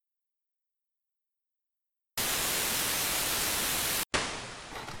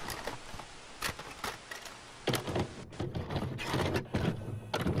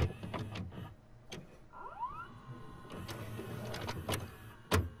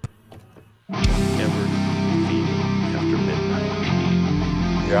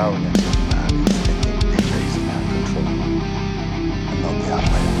The arrogance of man is thinking DJs are out of control, and not the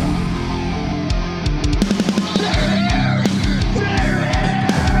other way around.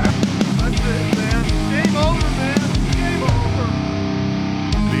 That's it, man. Game over, man. Game over.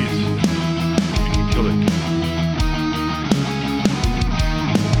 Please, you can kill it.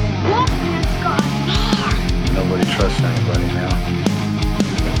 Nobody trusts anybody now.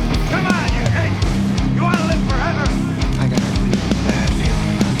 Come on, you hate. You want to live forever? I got a really bad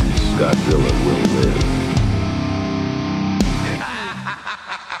feeling about this. Godzilla will live.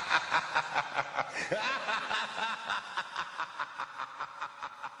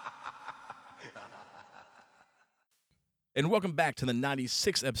 And welcome back to the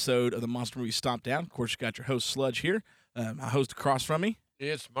 96th episode of the Monster Movie Stomp Down. Of course, you got your host, Sludge, here. My host across from me.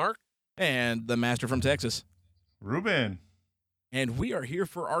 It's Mark. And the master from Texas. Ruben. And we are here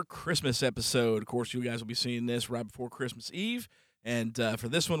for our Christmas episode. Of course, you guys will be seeing this right before Christmas Eve. And for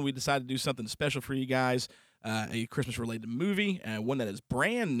this one, we decided to do something special for you guys, a Christmas-related movie, one that is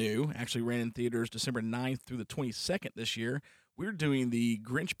brand new, actually ran in theaters December 9th through the 22nd this year. We're doing the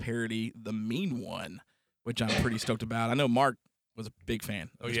Grinch parody, The Mean One, which I'm pretty stoked about. I know Mark was a big fan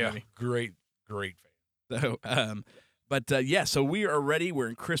of this movie. Great fan. So, so we are ready. We're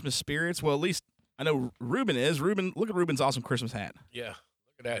in Christmas spirits. Well, at least I know Ruben is. Ruben, look at Ruben's awesome Christmas hat. Yeah, look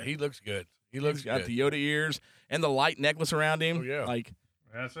at that. He looks good. He's got the Yoda ears and the light necklace around him. Oh, yeah. Like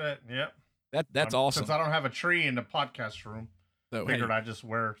That's it. Yep. that's awesome. Since I don't have a tree in the podcast room, So, figured I'd just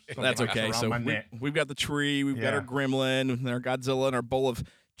wear something that's like okay. around So my neck. we've got the tree, we've got our gremlin, and our Godzilla, and our bowl of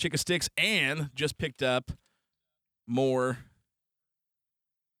Chica Sticks, and just picked up more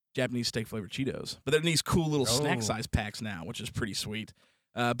Japanese steak flavored Cheetos. But they're in these cool little snack size packs now, which is pretty sweet.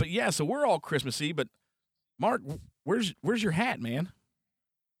 But yeah, so we're all Christmassy. But Mark, where's your hat, man?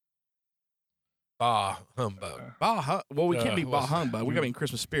 Bah humbug. Well, we can't be bah humbug. We got to be in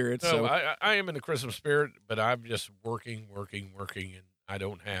Christmas spirit. No, So I am in the Christmas spirit, but I'm just working, and I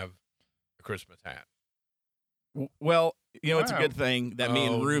don't have a Christmas hat. well, you know, it's a good thing that me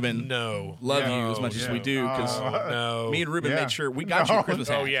and Ruben love love you as much as we do, because no. me and Ruben made sure we got you a Christmas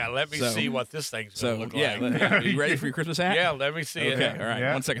hat. Oh yeah, let me see what this thing's gonna look like. Are you ready for your Christmas hat? Yeah, let me see Okay, it. all right.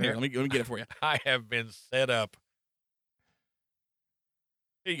 Yeah, 1 second here. Let me get it for you. I have been set up.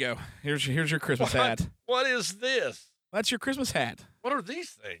 Here you go. Here's your Christmas hat. What is this? That's your Christmas hat. What are these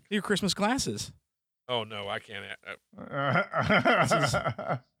things? Your Christmas glasses. Oh no, I can't.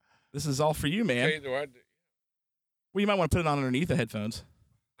 This is all for you, man. Okay, Well, you might want to put it on underneath the headphones.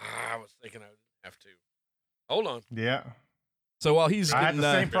 I was thinking I would have to. Hold on. Yeah. So while he's I had getting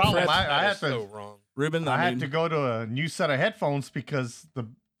the same problem. prepped, I That had is to. so wrong. Ruben, I I had mean, to go to a new set of headphones because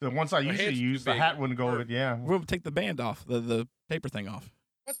the ones I My usually head's too use, the big. hat wouldn't go with it. Yeah. we'll take the band off, the paper thing off.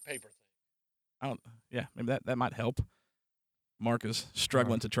 What paper thing? I don't. Yeah, maybe that might help. Mark is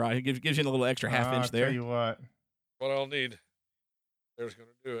struggling to try. He gives you a little extra half inch I'll there Tell you what. What I'll need. There's going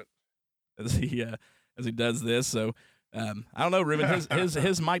to do it. as he does this. So I don't know, Ruben.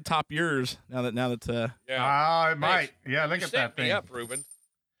 His might top yours now that Yeah. It might. Yeah, look You at set that thing. me up, Ruben.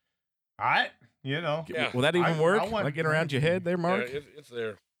 All right. You know. Yeah. will that even I work? want- Like get around your head there, Mark? Yeah, it's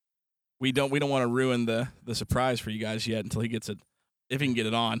there. We don't want to ruin the surprise for you guys yet until he gets it. If he can get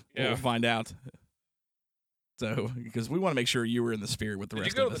it on, Yeah. we'll find out. So, because we want to make sure you were in the spirit with the Did you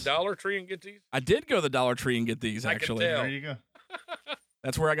rest go of to us. the Dollar Tree and get these? I did go to the Dollar Tree and get these. I can Actually, tell. There you go.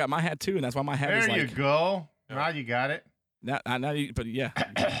 that's where I got my hat too, and that's why my hat is There you like. go. Yeah. Now you got it. Now you, but yeah,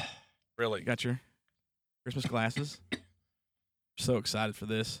 you Really? got your Christmas glasses. So excited for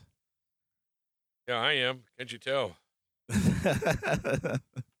this. Yeah, I am. Can't you tell?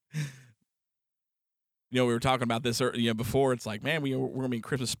 We were talking about this before. It's like, man, we're gonna be in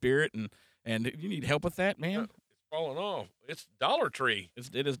Christmas spirit, and you need help with that, man. It's falling off. It's Dollar Tree.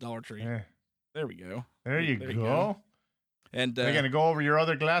 It is Dollar Tree. Yeah. There we go. There you There you go. go. And Are you gonna go over your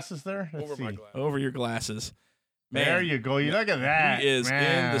other glasses there? Let's Over see. my glass. over your glasses, man. There you go. You look at that. He is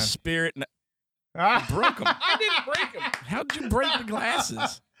man. in the spirit. Ah. Broke them. I didn't break them. How'd you break the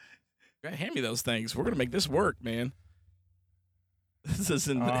glasses? Hand me those things. We're gonna make this work, man. This is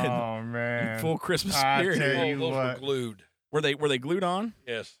in Oh man. full Christmas I spirit. tell here. you Those were what. glued. Were they glued on?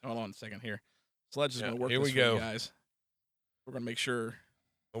 Yes. Hold on a second here. Sledge is Yeah, gonna work here this we for you go. guys. We're gonna make sure.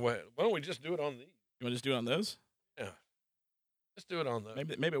 Why don't we just do it on these? You want to just do it on those? Let's do it on those.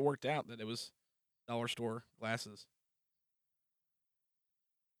 Maybe it worked out that it was dollar store glasses.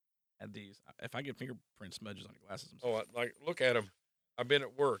 Had these. If I get fingerprint smudges on your glasses, I'm Oh, look at them. I've been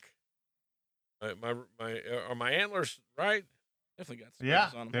at work. Are my antlers right? definitely got some Yeah,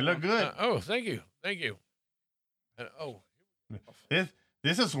 smudges on them. they look good. Thank you.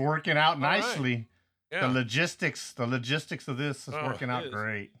 This is working out right. nicely. Yeah. The logistics of this is Oh, working it out is.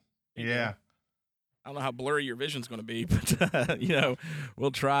 great. You Yeah. I don't know how blurry your vision's going to be, but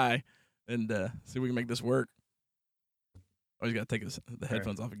we'll try and see if we can make this work. Oh, you got to take the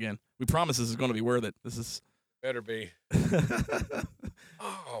headphones off again. We promise this is going to be worth it. This is. Better be.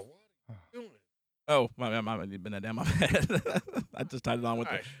 Oh, what are you doing? Oh, my been that down my head. I just tied it on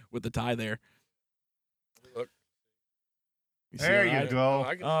Nice. with the tie there. Look. See There all you right? go.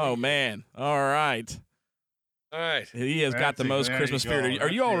 I can Oh see. man! All right, All right. he has got That's the it. most There Christmas you go. spirit. Are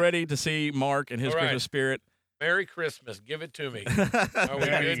you That's all it. ready to see Mark and his All right. Christmas spirit? Merry Christmas. Give it to me. Are we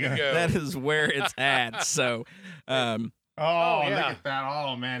There you good to go. go? That is where it's at. So, Oh, yeah. look at that.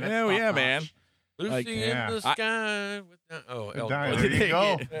 Oh, man. That's Hell yeah, top man. notch. Lucy like- Yeah. in the sky. With Elton There John. you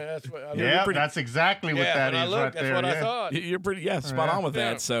go. Yeah, that's what I Yeah, pretty- that's exactly what yeah, that when is I looked, right that's there. what I yeah. thought. you're pretty spot Yeah. on with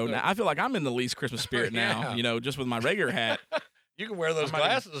Yeah. that. So now I feel like I'm in the least Christmas spirit now. Yeah. Just with my regular hat. You can wear those I might even-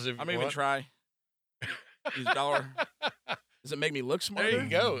 glasses if you I'm even want. try. These dollar. Does it make me look smarter? There you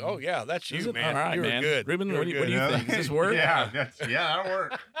go. Oh yeah, that's Is you, it? man. All right, you were man. good. Ruben, You were what do you good. think? Does this work? Yeah, that'll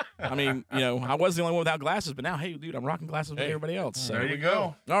work. I mean, I was the only one without glasses, but now, hey, dude, I'm rocking glasses with Hey. everybody else. So. There you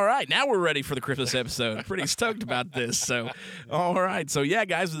go. All right, now we're ready for the Christmas episode. Pretty stoked about this. So, all right. So, yeah,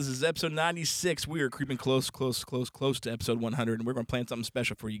 guys, this is episode 96. We are creeping close to episode 100, and we're going to plan something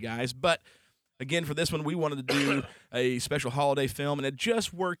special for you guys. But, again, for this one, we wanted to do a special holiday film, and it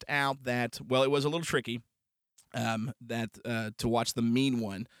just worked out that, well, it was a little tricky to watch The Mean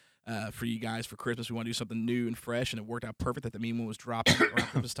One. For you guys for Christmas, we want to do something new and fresh, and it worked out perfect that The Mean One was dropping around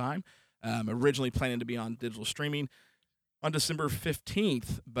Christmas time. Originally planning to be on digital streaming on December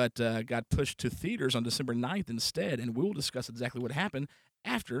 15th, but got pushed to theaters on December 9th instead, and we'll discuss exactly what happened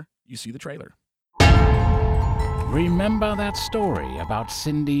after you see the trailer. Remember that story about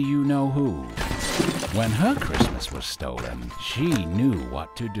Cindy You-Know-Who? When her Christmas was stolen, she knew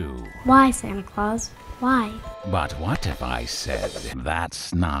what to do. Why, Santa Claus? Why? But what if I said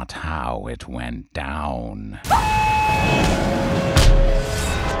that's not how it went down?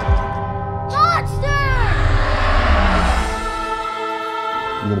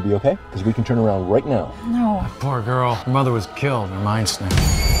 You gonna be okay? Because we can turn around right now. No. Poor girl. Her mother was killed. Her mind snapped.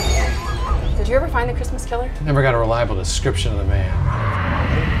 Did you ever find the Christmas killer? Never got a reliable description of the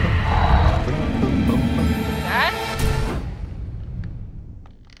man.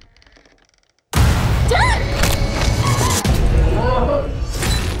 Dad?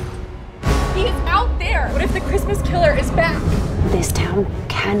 He is out there! What if the Christmas killer is back? This town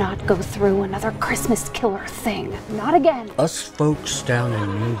cannot go through another Christmas killer thing. Not again. Us folks down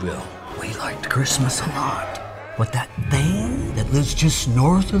in Newville, we liked Christmas a lot. But that thing that lives just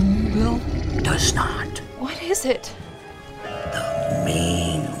north of Newville does not. What is it? The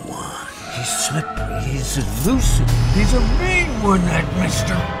mean one. He's slippery, he's elusive, he's a mean one, that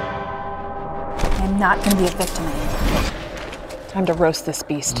mister. I'm not gonna be a victim anymore. Time to roast this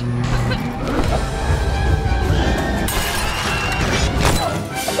beast.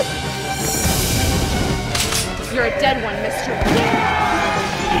 You're a dead one, mister.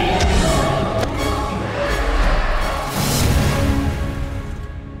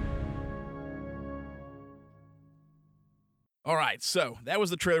 All right, so that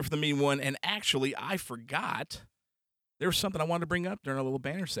was the trailer for The Mean One, and actually, I forgot there was something I wanted to bring up during our little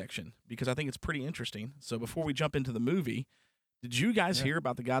banner section because I think it's pretty interesting. So before we jump into the movie, did you guys hear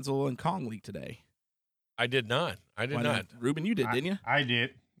about the Godzilla and Kong leak today? I did not. I did Why not. Ruben, you did, didn't you? I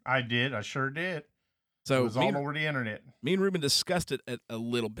did. I sure did. So It was all over the internet. me and Ruben discussed it a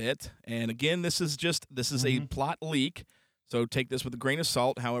little bit, and again, this is a plot leak, so take this with a grain of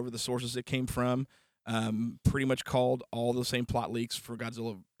salt. However, the sources it came from pretty much called all the same plot leaks for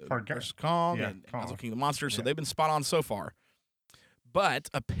Godzilla vs. Kong and Kong. Godzilla King of the Monsters, so Yeah. they've been spot on so far. But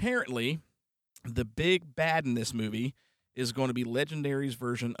apparently, the big bad in this movie is going to be Legendary's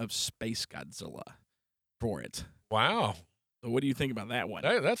version of Space Godzilla for it. Wow. So what do you think about that one?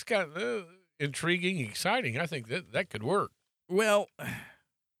 That's kind of intriguing, exciting. I think that could work. Well,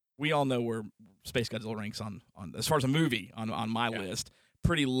 we all know where Space Godzilla ranks on as far as a movie on my list,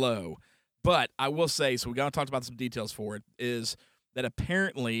 pretty low. But I will say, so we got to talk about some details for it, is that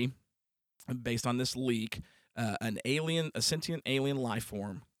apparently, based on this leak, a sentient alien life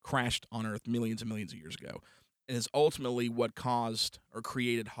form crashed on Earth millions and millions of years ago, and is ultimately what caused or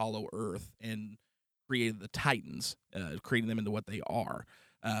created Hollow Earth and created the Titans, creating them into what they are.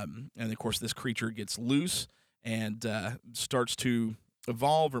 And of course, this creature gets loose and starts to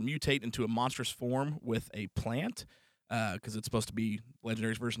evolve or mutate into a monstrous form with a plant, because it's supposed to be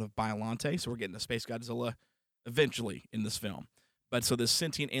Legendary's version of Biollante. So we're getting a Space Godzilla eventually in this film. But so this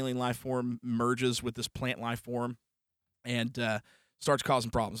sentient alien life form merges with this plant life form and starts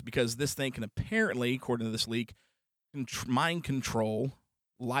causing problems because this thing can apparently, according to this leak, mind control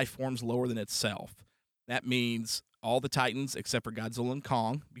life forms lower than itself. That means all the Titans except for Godzilla and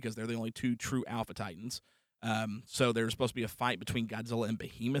Kong, because they're the only two true Alpha Titans. So there's supposed to be a fight between Godzilla and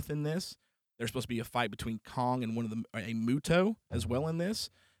Behemoth in this. There's supposed to be a fight between Kong and a Muto as well in this.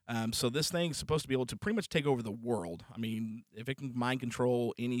 So this thing's supposed to be able to pretty much take over the world. I mean, if it can mind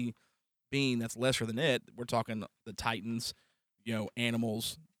control any being that's lesser than it, we're talking the Titans,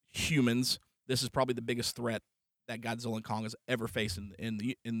 animals, humans. This is probably the biggest threat that Godzilla and Kong has ever faced in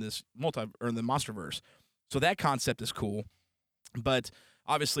this in the MonsterVerse. So that concept is cool, but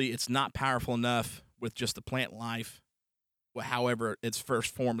obviously it's not powerful enough with just the plant life, however its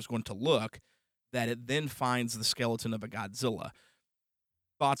first form is going to look, that it then finds the skeleton of a Godzilla.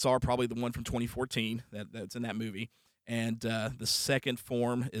 Thoughts are probably the one from 2014 that's in that movie, and the second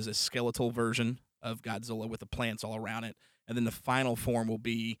form is a skeletal version of Godzilla with the plants all around it, and then the final form will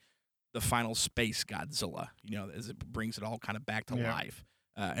be the final space Godzilla, as it brings it all kind of back to life.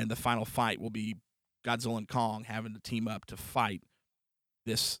 And the final fight will be Godzilla and Kong having to team up to fight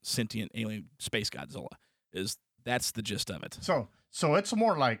this sentient alien space Godzilla. That's the gist of it. So it's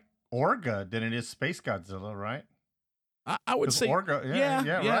more like Orga than it is Space Godzilla, right? I would say Orga.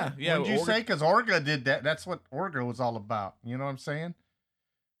 Yeah. Would you say because Orga did that? That's what Orga was all about. You know what I'm saying?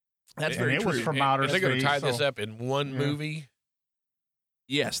 That's very true. It was from outer space. They're going to tie this up in one movie.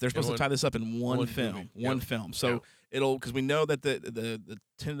 Yes, they're supposed to tie this up in one film. One film. So it'll, because we know that the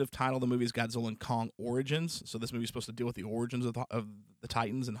tentative title of the movie is Godzilla and Kong Origins. So this movie is supposed to deal with the origins of the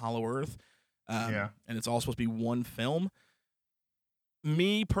Titans and Hollow Earth. And it's all supposed to be one film.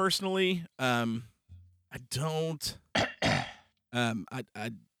 Me personally, I don't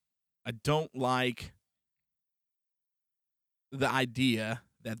like the idea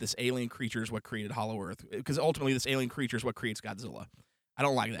that this alien creature is what created Hollow Earth, because ultimately this alien creature is what creates Godzilla. I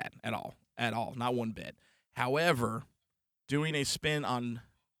don't like that at all, not one bit. However, doing a spin on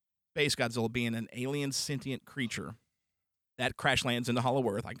Space Godzilla being an alien sentient creature that crash lands into Hollow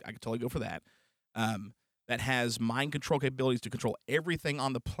Earth, I could totally go for that. That has mind control capabilities to control everything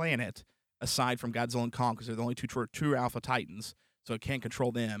on the planet aside from Godzilla and Kong, because they're the only two true Alpha Titans, so it can't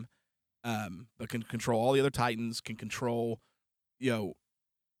control them, but can control all the other Titans, can control,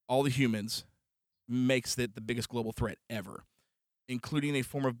 all the humans, makes it the biggest global threat ever, including a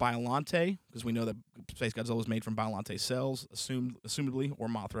form of Biollante, because we know that Space Godzilla was made from Biollante cells, assumedly, or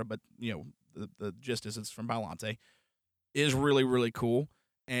Mothra, but, the gist is it's from Biollante, is really, really cool.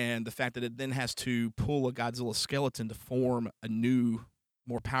 And the fact that it then has to pull a Godzilla skeleton to form a new,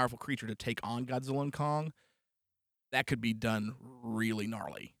 more powerful creature to take on Godzilla and Kong, that could be done really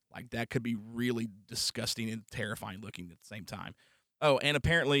gnarly. Like, that could be really disgusting and terrifying looking at the same time. Oh, and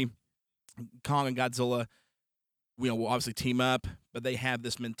apparently Kong and Godzilla, will obviously team up, but they have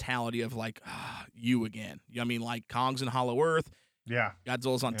this mentality of like, you again. Like Kong's in Hollow Earth. Yeah.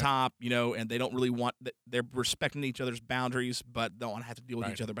 Godzilla's on top, and they don't really want, they're respecting each other's boundaries, but don't want to have to deal with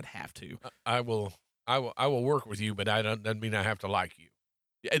each other, but have to. I will work with you, but doesn't mean I have to like you.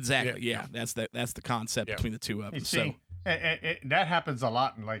 Exactly. Yeah. That's the concept between the two of them. See, that happens a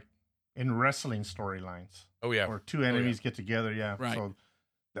lot in wrestling storylines. Oh yeah. Where two enemies get together. Yeah. Right. So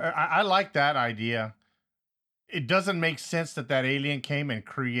I like that idea. It doesn't make sense that alien came and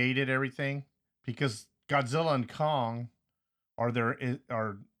created everything, because Godzilla and Kong are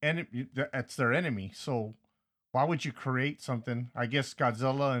enemy. That's their enemy. So why would you create something? I guess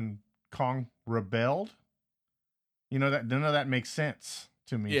Godzilla and Kong rebelled. None of that makes sense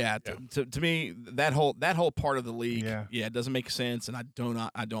to me. Yeah. To me, that whole part of the league, it doesn't make sense, and I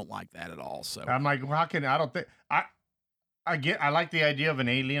don't like that at all. So I'm like, how can I don't think I like the idea of an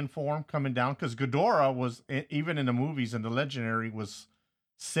alien form coming down, because Ghidorah was, even in the movies and the Legendary, was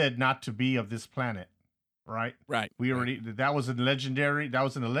said not to be of this planet, right? Right. That was in the Legendary.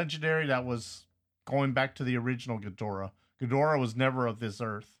 That was going back to the original Ghidorah. Ghidorah was never of this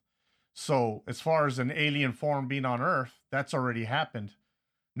Earth. So as far as an alien form being on Earth, that's already happened.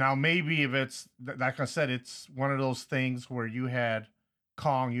 Now maybe if it's, like I said, it's one of those things where you had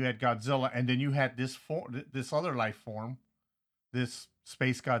Kong, you had Godzilla, and then you had this other life form, this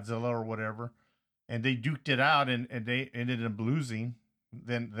Space Godzilla or whatever, and they duked it out, and they ended up losing.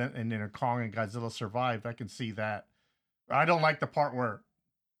 Then Kong and Godzilla survived. I can see that. I don't like the part where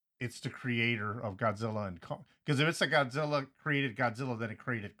it's the creator of Godzilla and Kong, because if it's a Godzilla created Godzilla, then it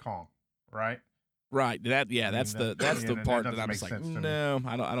created Kong, right? Right. That's the part that I'm just like, no,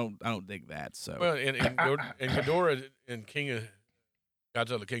 I don't dig that. So well, in Ghidorah and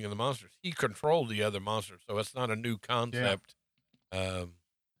Godzilla, King of the Monsters, he controlled the other monsters, so it's not a new concept. And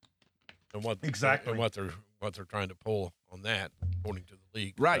what they're what they're trying to pull on that, according to the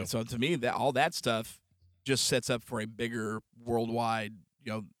league. Right. So to me, that all that stuff just sets up for a bigger worldwide.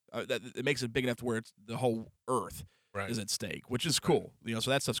 That it makes it big enough to where it's the whole Earth is at stake, which is cool. So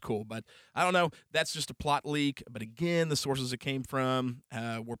that stuff's cool. But I don't know. That's just a plot leak. But again, the sources it came from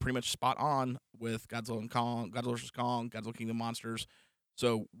were pretty much spot on with Godzilla and Kong, Godzilla vs. Kong, Godzilla King of Monsters.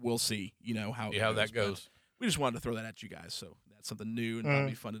 So we'll see. How that goes. We just wanted to throw that at you guys. So that's something new and that'll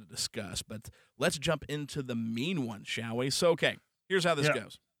be fun to discuss. But let's jump into the mean one, shall we? So okay, here's how this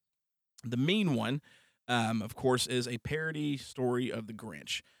goes. The mean one, of course, is a parody story of the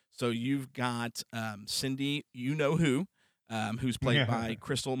Grinch. So you've got Cindy, who's played by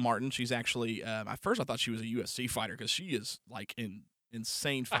Crystal Martin. She's actually, at first I thought she was a UFC fighter because she is like in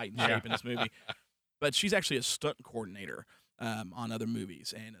insane fighting shape in this movie. But she's actually a stunt coordinator on other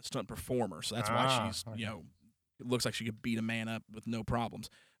movies and a stunt performer. So that's why she's, it looks like she could beat a man up with no problems.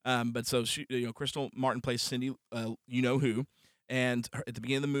 But so she, Crystal Martin plays Cindy, who, and at the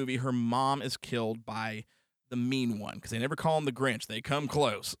beginning of the movie, her mom is killed by the mean one, because they never call him the Grinch. They come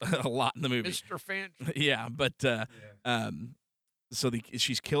close a lot in the movie. Mr. Finch. Yeah, but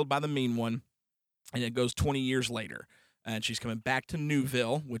she's killed by the mean one, and it goes 20 years later, and she's coming back to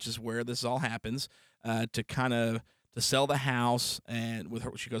Newville, which is where this all happens, to sell the house, and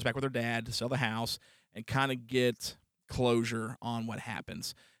she goes back with her dad to sell the house and kind of get closure on what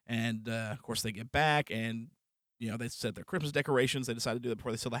happens. And of course, they get back and. They set their Christmas decorations. They decide to do it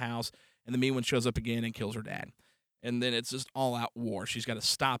before they sell the house. And the mean one shows up again and kills her dad. And then it's just all-out war. She's got to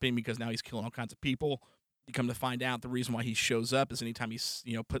stop him because now he's killing all kinds of people. You come to find out the reason why he shows up is anytime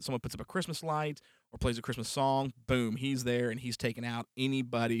someone puts up a Christmas light or plays a Christmas song, boom, he's there and he's taking out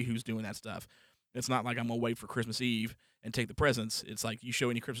anybody who's doing that stuff. It's not like I'm going to wait for Christmas Eve and take the presents. It's like you show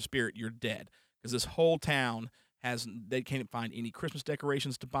any Christmas spirit, you're dead. Because this whole town they can't find any Christmas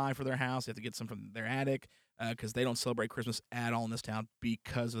decorations to buy for their house. They have to get some from their attic because they don't celebrate Christmas at all in this town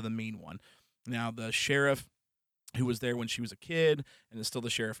because of the mean one. Now, the sheriff who was there when she was a kid and is still the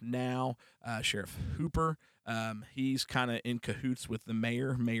sheriff now, Sheriff Hooper, he's kind of in cahoots with the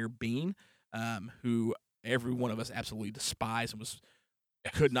mayor, Mayor Bean, who every one of us absolutely despise and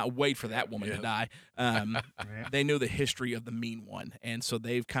could not wait for that woman to die. They knew the history of the mean one, and so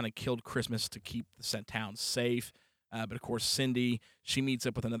they've kind of killed Christmas to keep the town safe. But of course, Cindy, she meets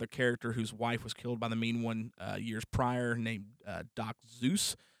up with another character whose wife was killed by the mean one years prior, named Doc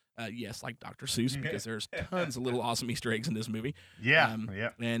Zeus. Yes, like Dr. Seuss, because there's tons of little awesome Easter eggs in this movie.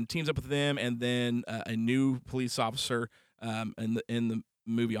 And teams up with them, and then a new police officer in the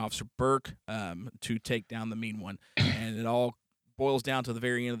movie, Officer Burke, to take down the mean one, and it all boils down to the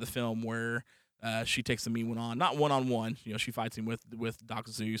very end of the film where she takes the mean one on, not one-on-one. She fights him with Doc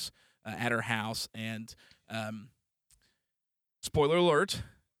Zeus at her house, and spoiler alert,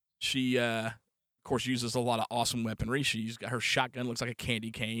 she of course uses a lot of awesome weaponry. She's got her shotgun, looks like a candy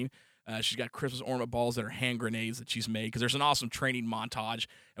cane. She's got Christmas ornament balls that are hand grenades that she's made, because there's an awesome training montage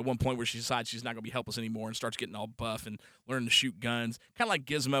at one point where she decides she's not going to be helpless anymore and starts getting all buff and learning to shoot guns, kind of like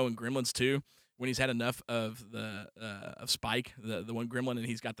Gizmo and Gremlins 2. When he's had enough of of Spike, the one gremlin, and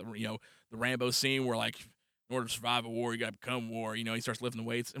he's got the Rambo scene where, like, in order to survive a war, you got to become war. He starts lifting the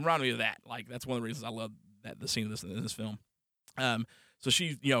weights, and reminded me of that. Like, that's one of the reasons I love the scene of in this film. So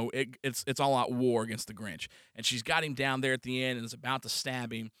she, it's all out war against the Grinch, and she's got him down there at the end and is about to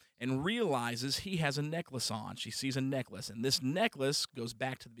stab him, and realizes he has a necklace on. She sees a necklace, and this necklace goes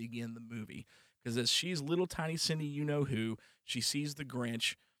back to the beginning of the movie, because as she's little tiny Cindy, who, she sees the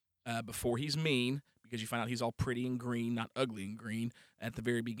Grinch. Before he's mean, because you find out he's all pretty and green, not ugly and green, at the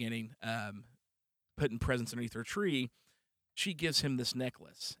very beginning, putting presents underneath her tree, she gives him this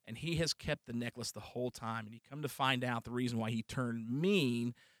necklace, and he has kept the necklace the whole time, and you come to find out the reason why he turned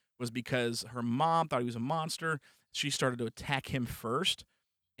mean was because her mom thought he was a monster. She started to attack him first,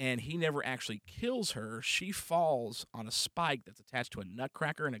 and he never actually kills her. She falls on a spike that's attached to a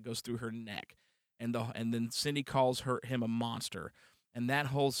nutcracker, and it goes through her neck, and then Cindy calls him a monster. And that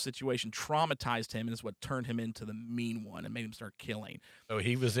whole situation traumatized him, and is what turned him into the mean one and made him start killing. So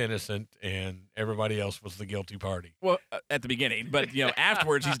he was innocent, and everybody else was the guilty party. Well, at the beginning, but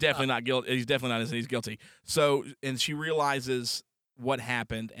afterwards, he's definitely not guilty. He's definitely not innocent. He's guilty. So, and she realizes what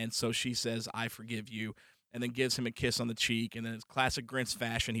happened, and so she says, "I forgive you," and then gives him a kiss on the cheek. And then, in classic Grinch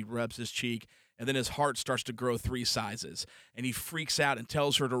fashion, he rubs his cheek. And then his heart starts to grow 3 sizes. And he freaks out and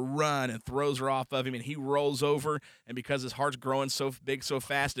tells her to run and throws her off of him. And he rolls over. And because his heart's growing so big so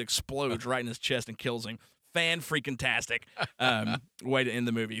fast, it explodes right in his chest and kills him. Fan-freaking-tastic way to end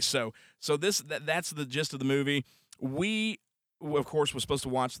the movie. So that's the gist of the movie. We, of course, were supposed to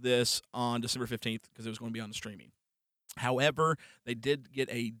watch this on December 15th because it was going to be on the streaming. However, they did get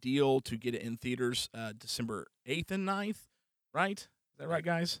a deal to get it in theaters December 8th and 9th, right? Is that right,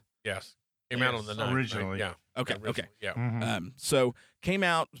 guys? Yes. Came out on the 9th. originally. Yeah. Okay, Originally, okay. Yeah. Mhm. So came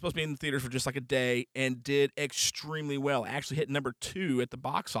out, supposed to be in the theaters for just like a day, and did extremely well. Actually hit number 2 at the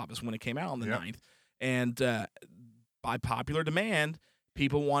box office when it came out on the Yep. 9th. And by popular demand,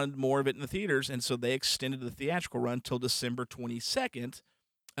 people wanted more of it in the theaters, and so they extended the theatrical run till December 22nd,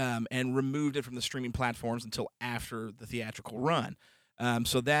 and removed it from the streaming platforms until after the theatrical run.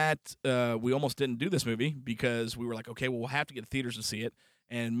 So that we almost didn't do this movie because we were like, okay, well, we'll have to get theaters to see it.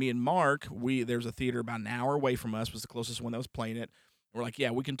 And me and Mark, there's a theater about an hour away from us, was the closest one that was playing it. And we're like,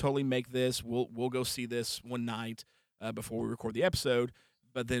 yeah, we can totally make this. We'll go see this one night before we record the episode.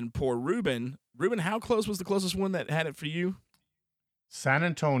 But then poor Ruben, how close was the closest one that had it for you? San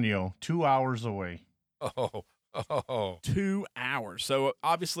Antonio, 2 hours away. Oh. 2 hours. So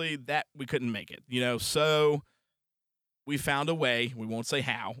obviously that we couldn't make it, so we found a way. We won't say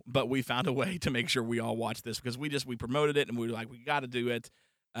how, but we found a way to make sure we all watched this because we promoted it and we were like, we got to do it.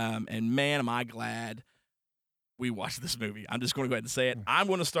 And man, am I glad we watched this movie. I'm just going to go ahead and say it. I'm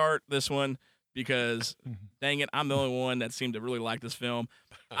going to start this one because dang it, I'm the only one that seemed to really like this film.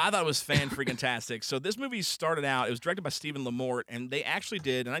 I thought it was fan-freaking-tastic. So this movie started out, it was directed by Stephen LaMorte, and they actually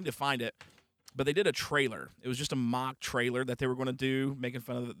did, and I need to find it, but they did a trailer. It was just a mock trailer that they were going to do, making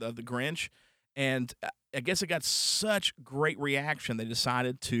fun of the Grinch. And I guess it got such great reaction, they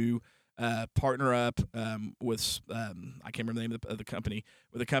decided to partner up with, I can't remember the name of the company,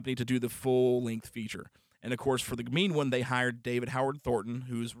 with a company to do the full-length feature. And, of course, for the mean one, they hired David Howard Thornton,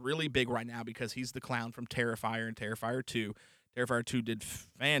 who's really big right now because he's the clown from Terrifier and Terrifier 2. Terrifier 2 did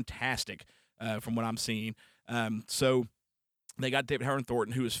fantastic from what I'm seeing. So they got David Howard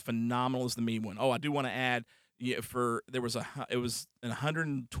Thornton, who is phenomenal as the mean one. Oh, I do want to add, it was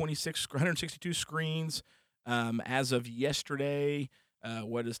 162 screens as of yesterday.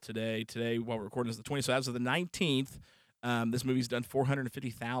 What is today? Today, while we're recording, is the 20th. So as of the 19th, this movie's done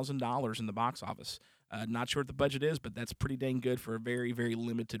 $450,000 in the box office. Not sure what the budget is, but that's pretty dang good for a very, very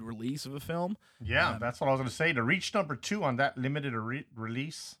limited release of a film. Yeah, that's what I was going to say. To reach number 2 on that limited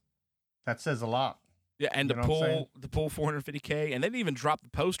release, that says a lot. Yeah, and You to know what I'm pull $450K, and they didn't even drop the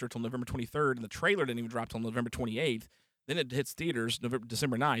poster till November 23rd, and the trailer didn't even drop till November 28th. Then it hits theaters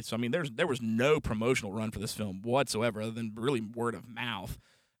December 9th. So I mean, there was no promotional run for this film whatsoever, other than really word of mouth.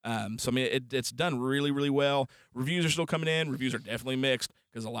 So I mean, it's done really, really well. Reviews are still coming in. Reviews are definitely mixed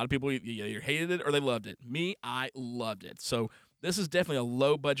because a lot of people either hated it or they loved it. Me, I loved it. So this is definitely a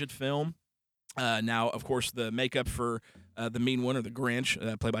low budget film. Now, of course, the makeup for the mean one, or the Grinch,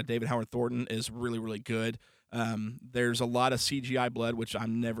 played by David Howard Thornton, is really, really good. There's a lot of CGI blood, which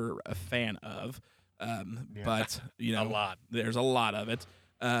I'm never a fan of. But a lot. There's a lot of it.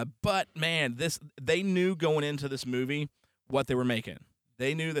 But man, they knew going into this movie what they were making.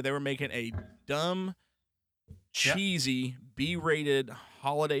 They knew that they were making a dumb, cheesy, B-rated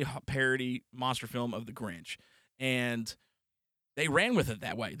holiday parody monster film of the Grinch, and they ran with it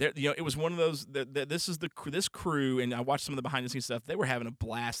that way. It was one of those. This crew, and I watched some of the behind-the-scenes stuff. They were having a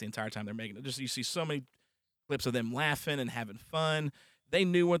blast the entire time they're making it. You see so many clips of them laughing and having fun. They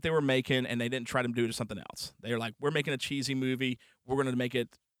knew what they were making, and they didn't try to do it to something else. They were like, we're making a cheesy movie. We're going to make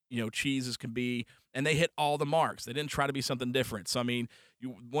it, cheese as can be. And they hit all the marks. They didn't try to be something different. So, I mean,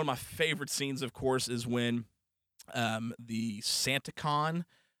 one of my favorite scenes, of course, is when the SantaCon,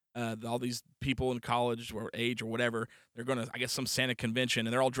 all these people in college or age or whatever, they're going to, I guess, some Santa convention,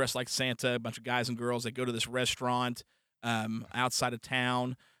 and they're all dressed like Santa, a bunch of guys and girls. They go to this restaurant outside of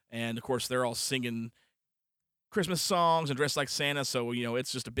town, and, of course, they're all singing Christmas songs and dressed like Santa, so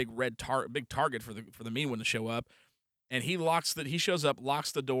it's just a big big target for the mean one to show up. And he shows up,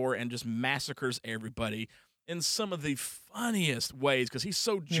 locks the door, and just massacres everybody in some of the funniest ways because he's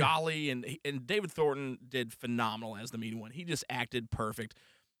so jolly. And David Thornton did phenomenal as the mean one. He just acted perfect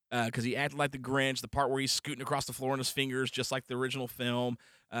because he acted like the Grinch. The part where he's scooting across the floor on his fingers, just like the original film,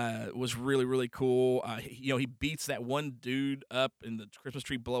 was really, really cool. He beats that one dude up in the Christmas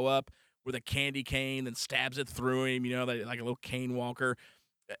tree blow up with a candy cane, then stabs it through him, like a little cane walker.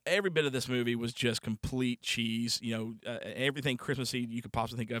 Every bit of this movie was just complete cheese. Everything Christmassy you could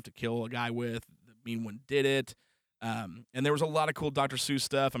possibly think of to kill a guy with. The mean one did it. And there was a lot of cool Dr. Seuss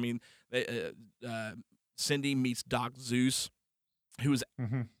stuff. I mean, Cindy meets Doc Zeus, who is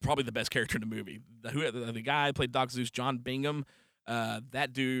probably the best character in the movie. The guy who played Doc Zeus, John Bingham,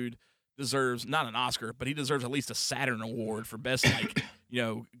 that dude deserves not an Oscar, but he deserves at least a Saturn Award for best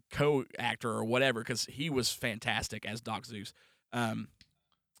co-actor or whatever, because he was fantastic as Doc Zeus. And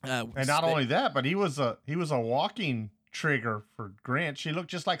not only that, but he was a walking trigger for Grinch. He looked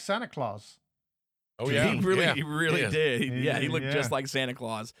just like Santa Claus. Oh yeah, He really, yeah. he really Yes. did. Yeah, he looked Yeah. just like Santa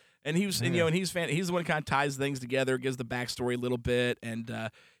Claus, and he was, and, you know, and he's the one who kind of ties things together, gives the backstory a little bit, and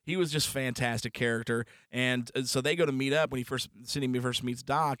he was just fantastic character. And so they go to meet up when Cindy first meets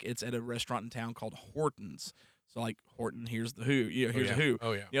Doc. It's at a restaurant in town called Horton's. So like Horton, here's the Who, you know, here's yeah. the Who.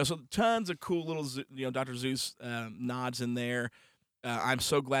 Oh, yeah. You know, so tons of cool little, you know, Dr. Zeus nods in there. I'm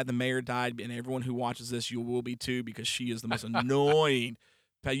so glad the mayor died, and everyone who watches this, you will be too, because she is the most annoying.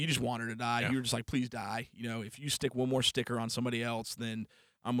 You just want her to die. Yeah. You're just like, please die. You know, if you stick one more sticker on somebody else, then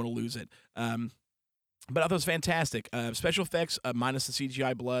I'm going to lose it. But I thought it was fantastic. Special effects, minus the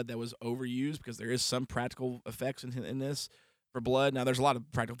CGI blood that was overused, because there is some practical effects in this for blood. Now, there's a lot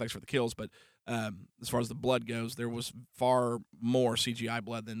of practical effects for the kills, but as far as the blood goes, there was far more CGI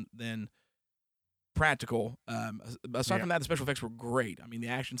blood than practical. Aside from that, the special effects were great. I mean, the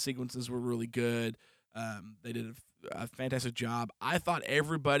action sequences were really good. They did a fantastic job. I thought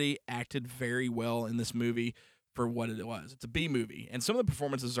everybody acted very well in this movie for what it was. It's a B movie, and some of the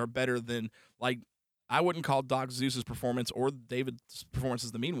performances are better than, like, I wouldn't call Doc Zeus's performance or David's performance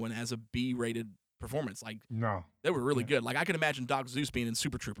as the mean one as a B-rated performance. Like, No. they were really good. Like, I could imagine Doc Zeus being in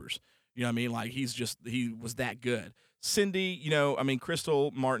Super Troopers. You know what I mean? Like, he was that good. Cindy, you know, I mean,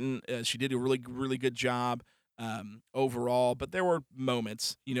 Crystal Martin, she did a really, really good job overall. But there were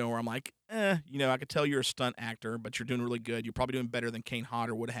moments, you know, where I'm like, you know, I could tell you're a stunt actor, but you're doing really good. You're probably doing better than Kane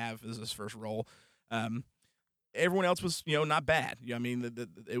Hodder would have as his first role. Everyone else was, you know, not bad. You know, I mean,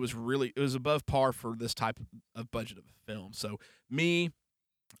 it was above par for this type of budget of film. So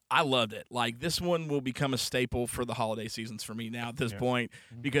I loved it. Like, this one will become a staple for the holiday seasons for me now at this point,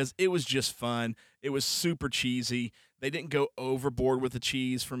 because it was just fun. It was super cheesy. They didn't go overboard with the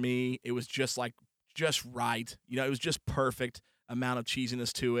cheese for me. It was just right. You know, it was just perfect amount of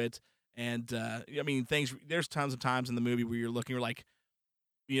cheesiness to it. And I mean, there's tons of times in the movie where you're like,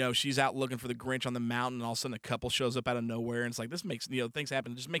 you know, she's out looking for the Grinch on the mountain, and all of a sudden a couple shows up out of nowhere, and it's like, this makes, you know, things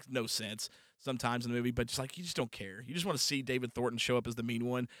happen. It just makes no sense sometimes in the movie, but just like, you just don't care. You just want to see David Thornton show up as the mean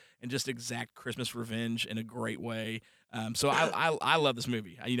one and just exact Christmas revenge in a great way. So I love this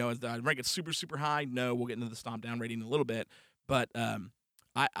movie. You know, I rank it super, super high. No, we'll get into the stomp down rating in a little bit, but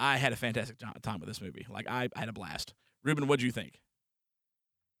I had a fantastic time with this movie. Like, I had a blast. Ruben, what'd you think?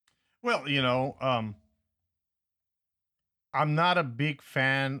 Well, you know, I'm not a big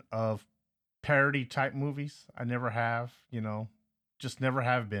fan of parody type movies. I never have, you know, just never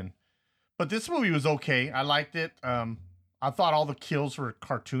have been. But this movie was okay. I liked it. I thought all the kills were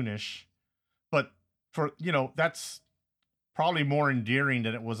cartoonish, but for, you know, that's probably more endearing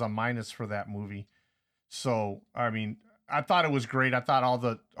than it was a minus for that movie. So, I mean, I thought it was great. I thought all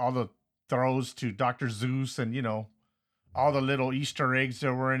the throws to Dr. Zeus and, you know, all the little Easter eggs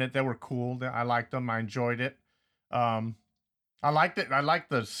that were in it, they were cool. I liked them. I enjoyed it. I liked it. I liked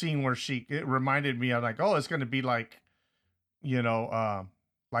the scene where it reminded me of, like, oh, it's going to be like, you know,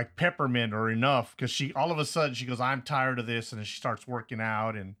 like Peppermint or Enough. Cause all of a sudden she goes, I'm tired of this. And then she starts working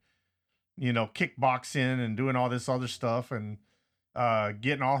out and, you know, kickboxing and doing all this other stuff and,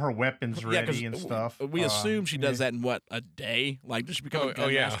 getting all her weapons ready and stuff. We assume she does that in a day? Like, does she become a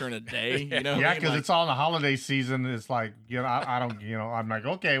gun master in a day? You know? Yeah. Cause it's all in the holiday season. It's like, you know, I don't, you know, I'm like,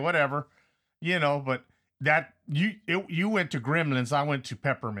 okay, whatever, you know, but that you went to Gremlins. I went to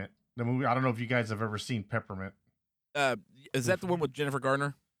Peppermint, the movie. I don't know if you guys have ever seen Peppermint. Is that the one with Jennifer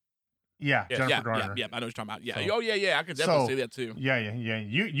Gardner? Yeah, Jennifer Gardner. Yeah, I know what you're talking about. Yeah. So, yeah. I could definitely see that too. Yeah.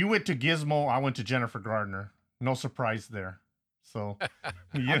 You went to Gizmo. I went to Jennifer Gardner. No surprise there. So I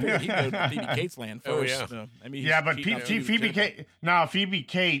figured he'd go to Phoebe Cates land first. Oh, yeah. So, I mean, yeah, but Phoebe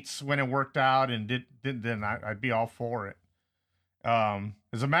Cates, when it worked out and then I'd be all for it.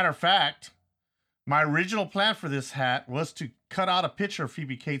 As a matter of fact, my original plan for this hat was to cut out a picture of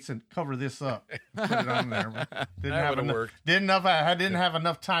Phoebe Cates and cover this up, put it on there. But didn't have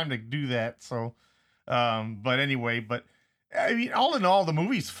enough time to do that. So, but anyway, I mean, all in all, the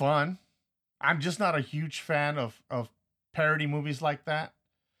movie's fun. I'm just not a huge fan of parody movies like that.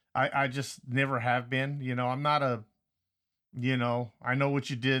 I just never have been. You know, I'm not you know, I Know What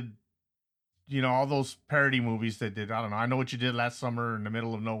You Did. You know, all those parody movies they did. I don't know. I Know What You Did Last Summer in the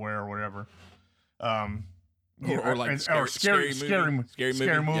Middle of Nowhere or whatever. Scary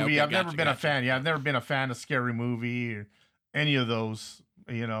movie. Yeah, I've never been a fan. Yeah, I've never been a fan of Scary Movie or any of those.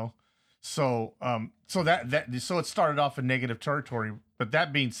 You know, so so it started off in negative territory. But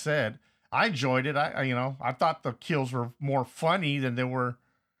that being said, I enjoyed it. I thought the kills were more funny than they were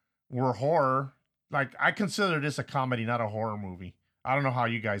horror. Like, I consider this a comedy, not a horror movie. I don't know how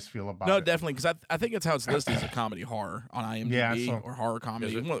you guys feel about it. No, definitely, because I think it's how it's listed as a comedy horror on IMDb or horror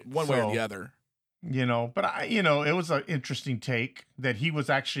comedy, one way or the other. You know, but it was an interesting take that he was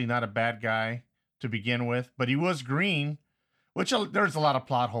actually not a bad guy to begin with, but he was green, which there's a lot of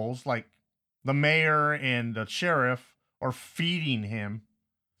plot holes. Like the mayor and the sheriff are feeding him,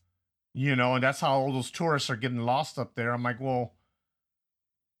 and that's how all those tourists are getting lost up there. I'm like, well,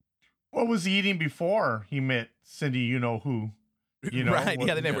 what was he eating before he met Cindy? You know who? Right?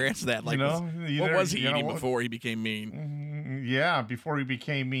 Yeah, they never answered that. Like, what was he eating before he became mean? Yeah, before he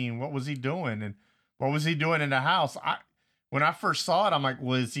became mean, what was he doing, and what was he doing in the house? When I first saw it, I'm like,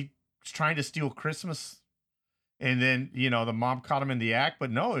 was he trying to steal Christmas? And then the mom caught him in the act, but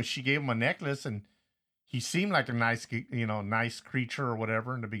no, she gave him a necklace, and he seemed like a nice creature or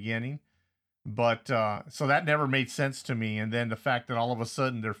whatever in the beginning. But so that never made sense to me. And then the fact that all of a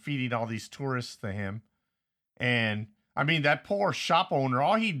sudden they're feeding all these tourists to him. And I mean, that poor shop owner,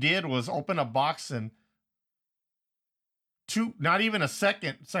 all he did was open a box and not even a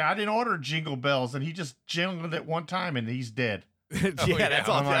second, say, I didn't order Jingle Bells. And he just jingled it one time and he's dead. That's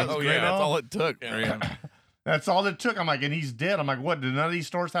all it took. Yeah. That's all it took. I'm like, and he's dead. I'm like, what? Do none of these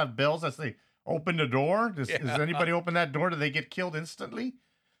stores have bells as they open the door? Does anybody open that door? Do they get killed instantly?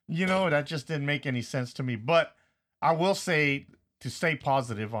 That just didn't make any sense to me. But I will say, to stay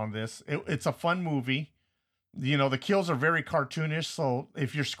positive on this, it's a fun movie. The kills are very cartoonish. So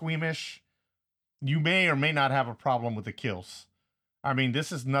if you're squeamish, you may or may not have a problem with the kills. I mean,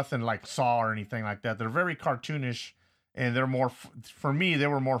 this is nothing like Saw or anything like that. They're very cartoonish, and they're more, for me, they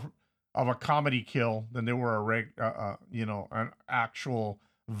were more of a comedy kill than they were an actual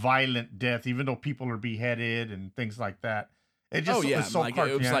violent death, even though people are beheaded and things like that. It just was so it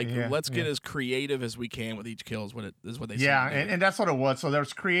was like, let's get as creative as we can with each kill is what they said. Yeah, and that's what it was. So there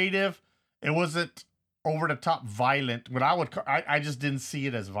was creative. It wasn't over the top violent. What I just didn't see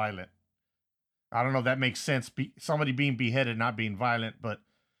it as violent. I don't know if that makes sense. Somebody being beheaded, not being violent, but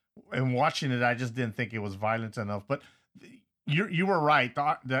in watching it, I just didn't think it was violent enough. But you were right.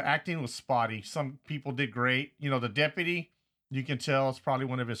 The acting was spotty. Some people did great. The deputy, you can tell it's probably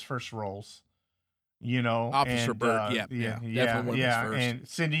one of his first roles. Officer Burke, definitely one of his first. And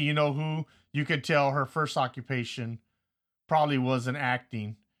Cindy, who, you could tell her first occupation probably wasn't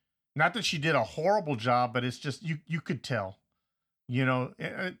acting. Not that she did a horrible job, but it's just you could tell.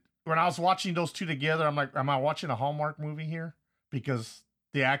 When I was watching those two together, I'm like, am I watching a Hallmark movie here? Because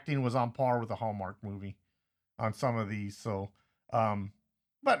the acting was on par with a Hallmark movie on some of these. So,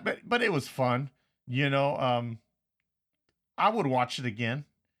 but it was fun. I would watch it again.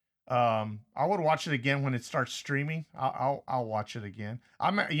 I would watch it again when it starts streaming. I'll watch it again.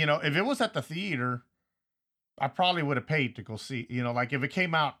 If it was at the theater, I probably would have paid to go see. Like if it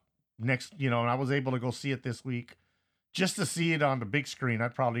came out next, and I was able to go see it this week, just to see it on the big screen,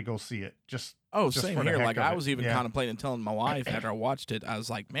 I'd probably go see it. Same here. Like I was even contemplating telling my wife after I watched it, I was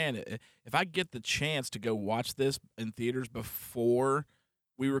like, man, if I get the chance to go watch this in theaters before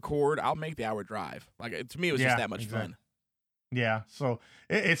we record, I'll make the hour drive. Like to me, it was just that much fun. Yeah, so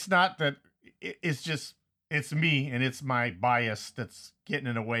it's not that it's me and it's my bias that's getting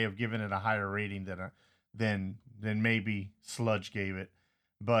in the way of giving it a higher rating than maybe Sludge gave it.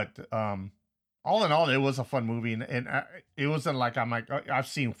 But all in all, it was a fun movie, and it wasn't like I'm like, I've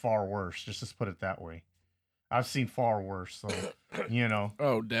seen far worse. Just put it that way. I've seen far worse. So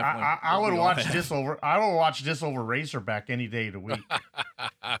Oh, definitely. I would watch this over. I will watch this over Razorback any day of the week.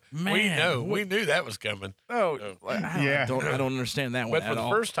 Man, we knew that was coming. Yeah. I don't understand that one but for the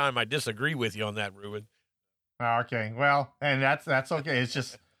first time, I disagree with you on that, Ruben. Okay, well, and that's okay. It's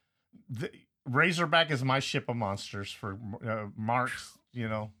just Razorback is my ship of monsters for Mark's,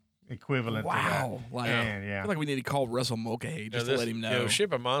 equivalent. Wow, to that. I feel like we need to call Russell Mulcahy just to let him know.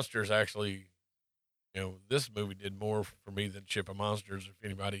 Ship of Monsters actually. This movie did more for me than Ship of Monsters. If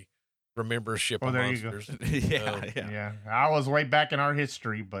anybody remembers Ship of Monsters, yeah. I was way back in our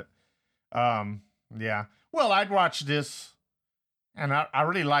history, but yeah. Well, I'd watch this, and I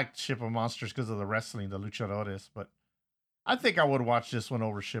really liked Ship of Monsters because of the wrestling, the luchadores. But I think I would watch this one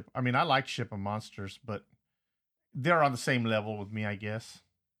over Ship. I mean, I like Ship of Monsters, but they're on the same level with me, I guess.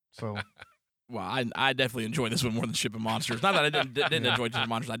 So. Well, I definitely enjoy this one more than Ship of Monsters. Not that I didn't enjoy Ship of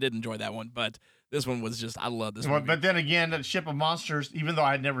Monsters. I did enjoy that one, but this one was just, I love this one. But then again, the Ship of Monsters, even though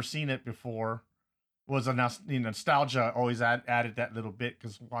I had never seen it before, was a nostalgia always added that little bit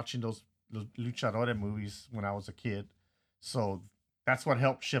because watching those luchador movies when I was a kid. So that's what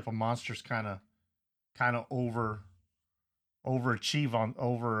helped Ship of Monsters kind of overachieve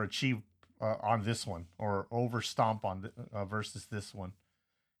on this one, or overstomp on versus this one.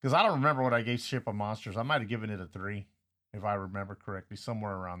 Because I don't remember what I gave Ship of Monsters. I might have given it a 3, if I remember correctly,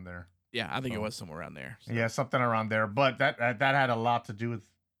 somewhere around there. Yeah, I think it was somewhere around there. So. Yeah, something around there. But that had a lot to do with,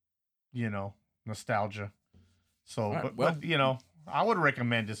 nostalgia. So, but I would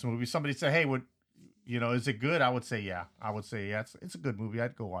recommend this movie. Somebody said, "Hey, Is it good? I would say yeah. It's a good movie.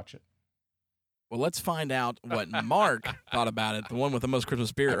 I'd go watch it. Well, let's find out what Mark thought about it, the one with the most Christmas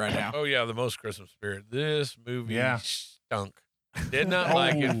spirit right now. Oh, yeah, the most Christmas spirit. This movie stunk. Did not Oh.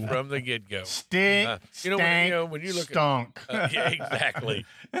 like it from the get-go. Stank. When you look stunk. yeah, exactly.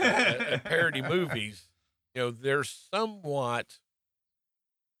 At parody movies, they're somewhat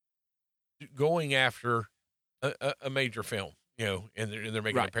going after a major film, and they're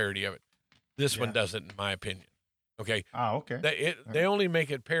making a parody of it. This one doesn't, in my opinion. Okay. Oh, okay. They only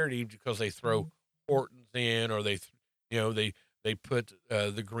make it parody because they throw Hortons in, or they put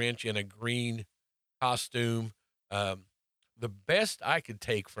the Grinch in a green costume. The best I could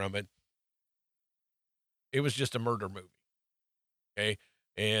take from it, it was just a murder movie. Okay.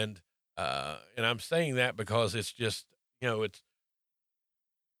 And I'm saying that because it's just, it's,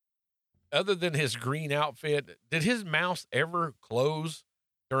 other than his green outfit, did his mouth ever close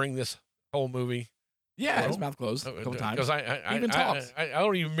during this whole movie? Yeah, his mouth closed a couple times. Because I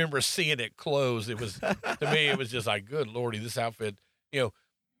don't even remember seeing it close. It was, to me, it was just like, good Lordy, this outfit,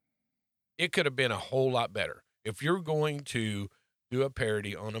 it could have been a whole lot better. If you're going to do a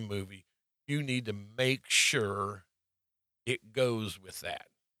parody on a movie, you need to make sure it goes with that.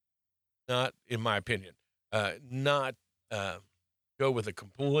 Not, in my opinion, not go with a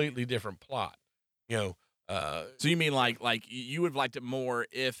completely different plot. So you mean like you would have liked it more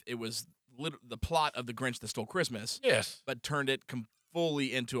if it was the plot of The Grinch That Stole Christmas? Yes, but turned it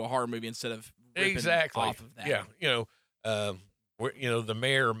fully into a horror movie instead of ripping exactly off of that. Yeah, the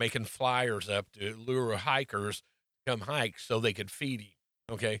mayor making flyers up to lure hikers to come hike so they could feed him.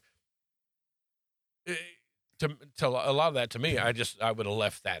 Okay. To a lot of that, to me, I would have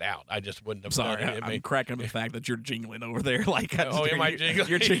left that out. I just wouldn't have. Sorry, done it. I'm cracking up the fact that you're jingling over there. Like, am I jingling?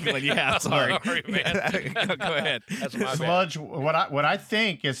 You're jingling. Yeah, sorry. Sorry, man. Go ahead. That's my bad. Sludge. What I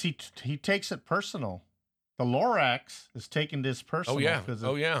think is he takes it personal. The Lorax is taking this personal.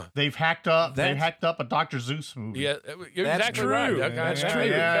 Oh yeah. They've hacked up a Dr. Zeus movie. Yeah, you're exactly right. That's true.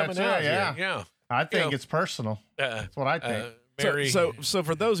 Yeah. I think it's personal. That's what I think. So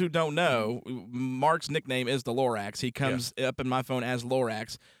for those who don't know, Mark's nickname is the Lorax. He comes up in my phone as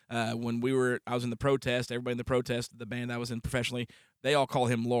Lorax. When I was in the protest, everybody in the protest, the band I was in professionally, they all call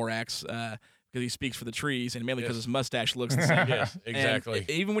him Lorax because he speaks for the trees, and mainly because his mustache looks the same. Yes, exactly. And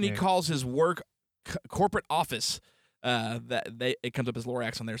even when he calls his work corporate office, it comes up as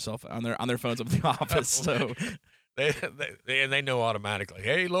Lorax on their phones of the office. So they know automatically.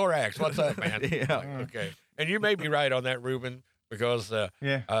 Hey, Lorax, what's up, man? Yeah. Okay. And you may be right on that, Ruben, because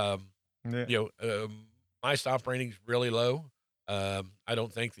my stop rating's really low. I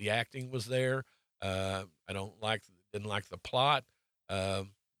don't think the acting was there. I didn't like the plot. The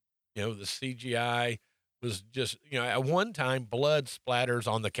CGI was just, at one time, blood splatters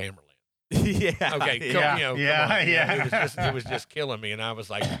on the camera lens. Yeah. Okay. Come on. It was just killing me, and I was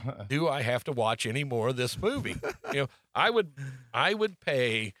like, do I have to watch any more of this movie? I would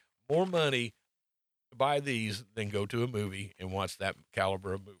pay more money to buy these than go to a movie and watch that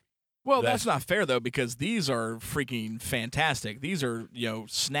caliber of movie. Well, that's not fair though, because these are freaking fantastic. These are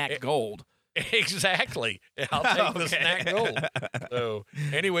snack gold. Exactly. I'll take the snack gold. So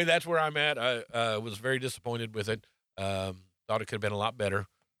anyway, that's where I'm at. I was very disappointed with it. Thought it could have been a lot better.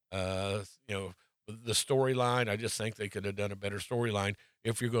 The storyline, I just think they could have done a better storyline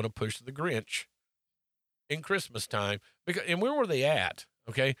if you're going to push the Grinch in Christmas time. And where were they at?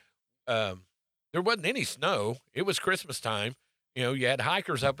 Okay. There wasn't any snow. It was Christmas time. You had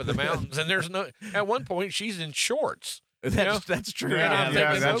hikers up in the mountains, and at one point she's in shorts. That's true.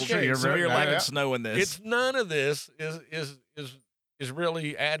 That's true. You're severe right. lack of snow in this. It's none of this is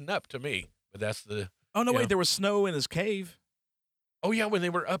really adding up to me. But that's the. Oh no! Wait, there was snow in his cave. Oh yeah, when they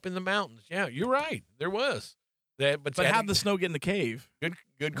were up in the mountains. Yeah, you're right. There was that. But how'd the snow get in the cave?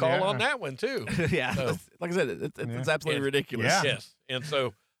 Good call on that one too. Yeah, So, like I said, it's absolutely ridiculous. Yeah. Yes, and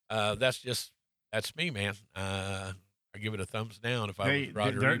so that's me, man. I give it a thumbs down if I was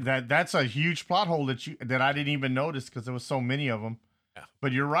Roger Reed. That's a huge plot hole that I didn't even notice because there was so many of them. Yeah.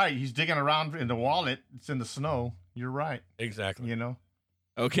 But you're right. He's digging around in the wallet. It's in the snow. You're right. Exactly.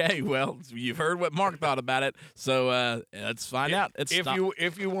 Okay, well, you've heard what Mark thought about it, so let's find out.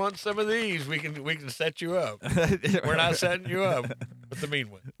 If you want some of these, we can set you up. We're not setting you up with the mean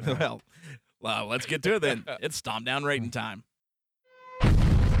one. Well, let's get to it then. It's Stomp Down rating time.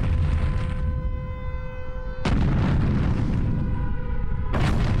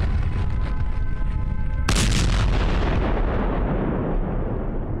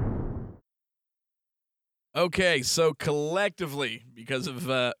 Okay, so collectively,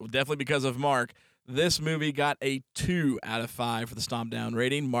 definitely because of Mark, This movie got a 2 out of 5 for the Stomp Down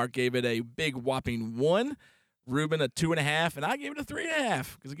rating. Mark gave it a big whopping 1. Ruben a 2.5, and I gave it a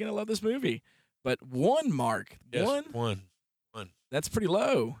 3.5 because again I love this movie. But 1, Mark, Yes, 1. one. That's pretty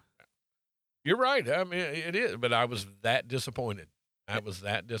low. You're right. I mean, it is, but I was that disappointed.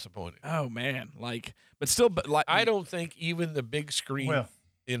 Oh man, but still, I don't think even the big screen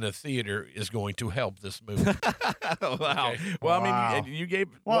in a theater is going to help this movie. Wow. Okay. Well, I mean, you gave.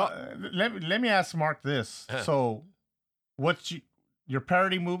 Let me ask Mark this. So, what's your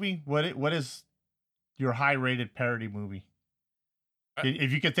parody movie? What is your high rated parody movie?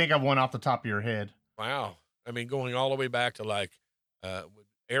 If you could think of one off the top of your head. Wow. I mean, going all the way back to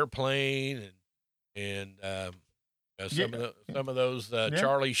Airplane and some of those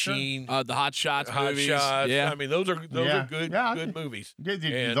Charlie Sheen, the Hot Shots movies. Yeah, I mean those are good movies.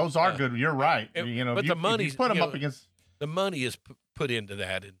 And, those are good. You're right. But the money put them up against the money is put into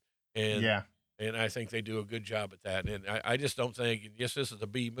that, and I think they do a good job at that. And I just don't think, yes, this is a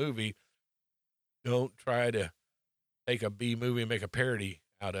B movie. Don't try to take a B movie and make a parody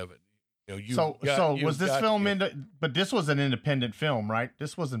out of it. Was this film but this was an independent film, right?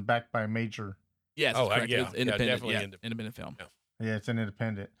 This wasn't backed by a major. Yes, correct. It's independent. Independent film. Yeah, it's an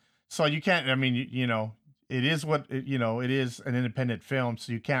independent. So you can't. I mean, it is what it is an independent film.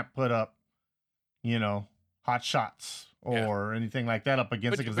 So you can't put up, Hot Shots or anything like that up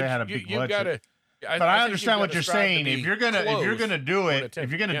against it because they had a big budget. But I understand what you're saying. If you're gonna do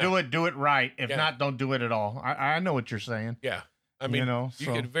it, do it right. If not, don't do it at all. I know what you're saying. Yeah, I mean,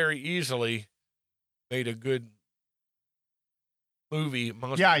 you could very easily made a good movie,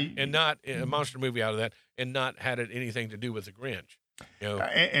 and not a monster movie out of that, and not had it anything to do with the Grinch.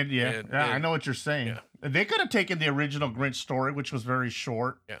 I know what you're saying. Yeah. They could have taken the original Grinch story, which was very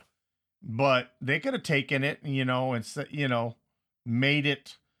short. Yeah, but they could have taken it, and made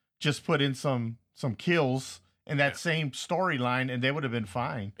it just put in some kills in that same storyline, and they would have been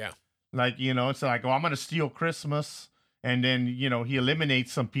fine. Yeah, it's like, I'm going to steal Christmas. And then, he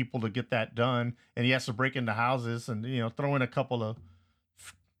eliminates some people to get that done. And he has to break into houses and, throw in a couple of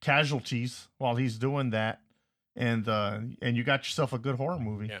casualties while he's doing that. And you got yourself a good horror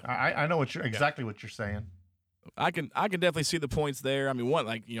movie. Yeah. I know exactly what you're saying. I can definitely see the points there. I mean,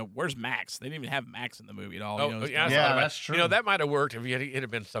 where's Max? They didn't even have Max in the movie at all. That's true. That might have worked if it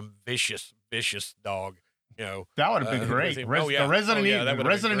had been some vicious dog. That would have been great. The Resident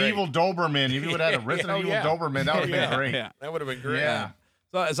Evil Doberman. If you would have had a Resident Evil Doberman, that would have been great. Yeah. That would have been great. Yeah.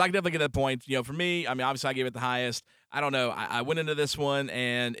 So I can definitely get that point. For me, I mean, obviously I gave it the highest. I don't know. I went into this one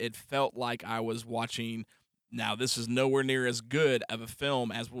and it felt like I was watching. Now, this is nowhere near as good of a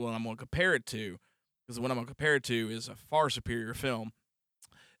film as what I'm going to compare it to, because what I'm going to compare it to is a far superior film.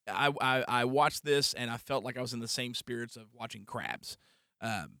 I watched this and I felt like I was in the same spirits of watching Crabs.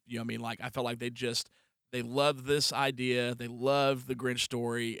 I felt like they loved this idea. They loved the Grinch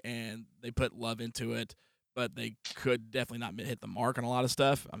story, and they put love into it. But they could definitely not hit the mark on a lot of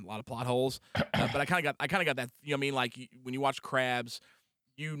stuff, a lot of plot holes. But I kind of got that. When you watch Crabs,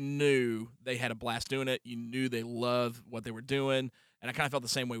 you knew they had a blast doing it. You knew they loved what they were doing, and I kind of felt the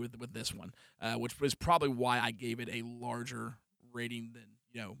same way with this one, which was probably why I gave it a larger rating than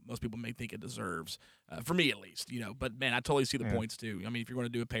most people may think it deserves. For me, at least. But man, I totally see the points too. I mean, if you're going to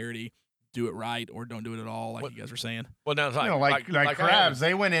do a parody, do it right or don't do it at all, like you guys were saying. Well, now it's like Crabs,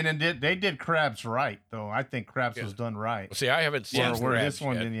 they went in and did Crabs right, though. I think Crabs was done right. Well, see, I haven't seen this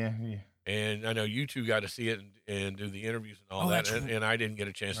one yet. And I know you two got to see it and do the interviews and all that, and I didn't get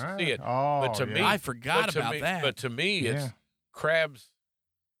a chance to see it. But to me, I forgot about that. But to me, it's Crabs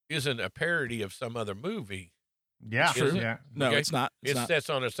isn't a parody of some other movie. Yeah, true. Yeah. No, it's not. It sets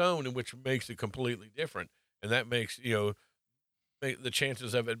on its own, which makes it completely different, and that makes the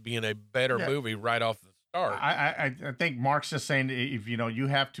chances of it being a better movie right off the start. I think Mark's just saying if you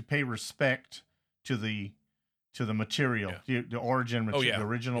have to pay respect to the material, the origin material, the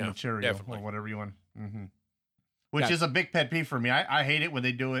original material, definitely. or whatever you want. Mm-hmm. Which is a big pet peeve for me. I hate it when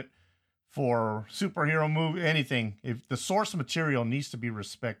they do it for superhero movie, anything. If the source material needs to be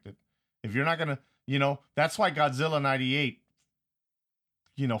respected, if you're not gonna, that's why Godzilla '98.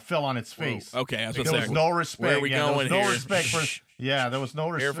 Fell on its face. Whoa. Okay, there was no respect. Where are we going there was no here? respect for. Yeah, there was no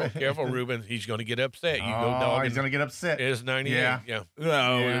respect. Careful, Ruben. He's going to get upset. You go dog. He's going to get upset. It's 98. Yeah.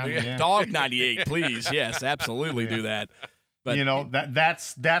 No, dog 98. Please, yes, absolutely do that. But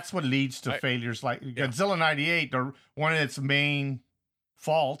that's what leads to failures. Like Godzilla '98, one of its main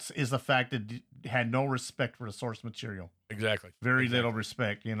faults is the fact that it had no respect for the source material. Exactly. Very little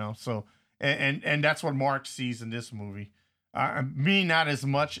respect. So and that's what Mark sees in this movie. Me, not as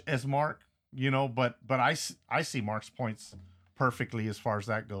much as Mark, but I see Mark's points perfectly as far as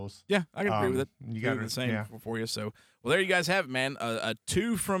that goes. Yeah, I can agree with it. You got got the same for you. So, well, there you guys have it, man. A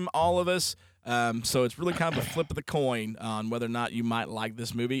 2 from all of us. So it's really kind of a flip of the coin on whether or not you might like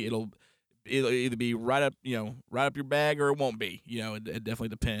this movie. It'll either be right up your bag, or it won't be. It definitely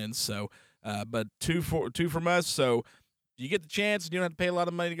depends. So, but 2 from us. So you get the chance, you don't have to pay a lot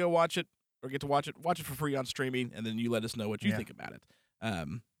of money to go watch it, or get to watch it. Watch it for free on streaming, and then you let us know what you think about it.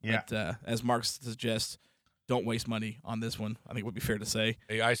 But as Mark suggests, don't waste money on this one. I think it would be fair to say.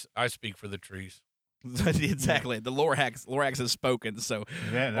 Hey, I speak for the trees. Exactly. The Lorax has spoken. So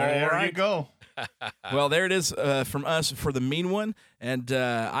there you go. Well, there it is from us for the mean one, and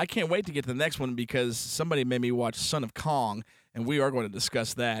I can't wait to get to the next one because somebody made me watch Son of Kong, and we are going to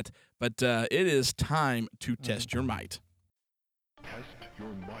discuss that. But it is time to test your might. Test your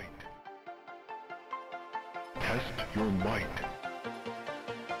might. Test your might.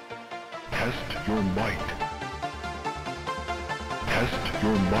 Test your might. Test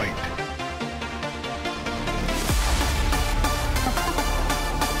your might.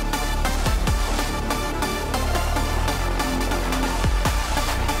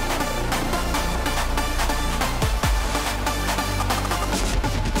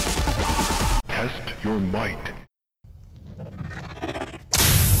 Test your might.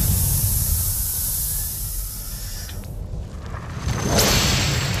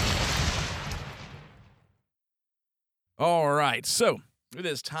 All right, so it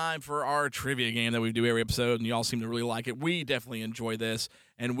is time for our trivia game that we do every episode, and y'all seem to really like it. We definitely enjoy this,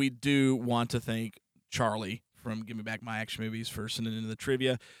 and we do want to thank Charlie from Give Me Back My Action Movies for sending in the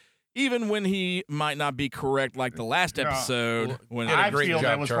trivia. Even when he might not be correct, like the last episode. When I feel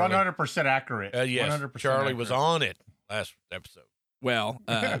that was 100% accurate. Yes, 100% Charlie accurate. was on it last episode. Well,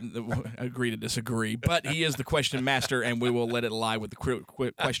 agree to disagree, but he is the question master, and we will let it lie with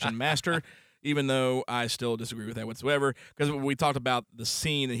the question master, even though I still disagree with that whatsoever, because we talked about the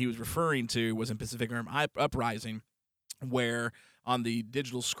scene that he was referring to was in Pacific Rim Uprising, where on the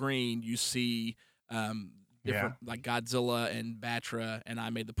digital screen you see different, like Godzilla and Batra, and I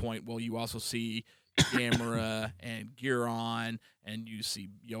made the point, well, you also see Gamera and Giron, and you see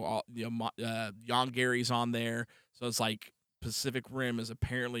Yongary's on there, so it's like Pacific Rim is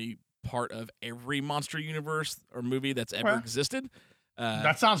apparently part of every monster universe or movie that's ever existed.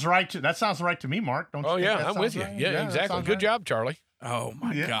 That sounds right. That sounds right to me, Mark. Don't you? Oh think yeah, that I'm sounds with you. right? Yeah, exactly. Good job, Charlie. Oh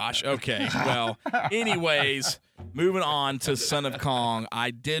my gosh. Okay. Well, anyways, moving on to Son of Kong.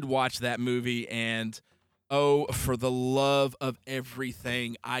 I did watch that movie, and oh, for the love of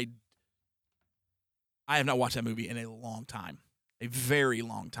everything, I have not watched that movie in a long time, a very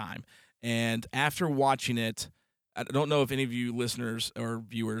long time. And after watching it, I don't know if any of you listeners or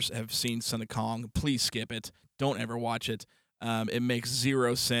viewers have seen Son of Kong. Please skip it. Don't ever watch it. It makes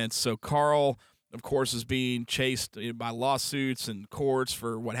zero sense. So Carl, of course, is being chased by lawsuits and courts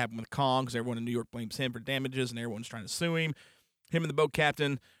for what happened with Kong, because everyone in New York blames him for damages, and everyone's trying to sue him. Him and the boat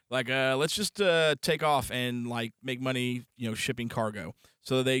captain, like, let's just take off and like make money, shipping cargo.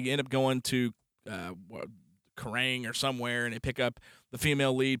 So they end up going to Kerrang or somewhere, and they pick up the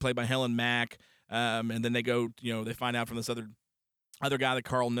female lead played by Helen Mack. And then they go, they find out from this other guy that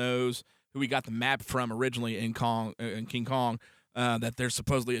Carl knows, who we got the map from originally in King Kong, that there's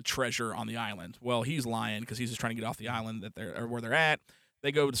supposedly a treasure on the island. Well, he's lying because he's just trying to get off the island where they're at.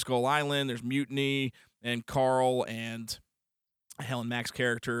 They go to Skull Island. There's mutiny, and Carl and Helen Mack's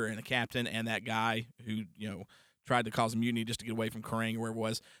character and the captain and that guy who tried to cause a mutiny just to get away from Kerrang or wherever it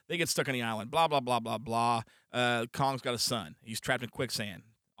was. They get stuck on the island. Blah blah blah blah blah. Kong's got a son. He's trapped in quicksand.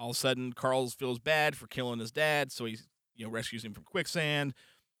 All of a sudden, Carl feels bad for killing his dad, so he rescues him from quicksand.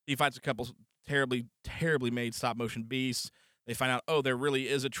 He fights a couple terribly, terribly made stop-motion beasts. They find out, oh, there really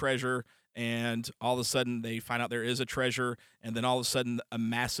is a treasure, and all of a sudden they find out there is a treasure, and then all of a sudden a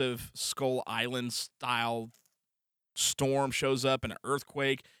massive Skull Island-style storm shows up, and an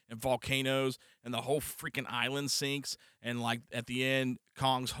earthquake, and volcanoes, and the whole freaking island sinks, and like at the end,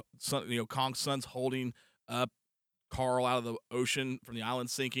 Kong's son's holding up Carl out of the ocean from the island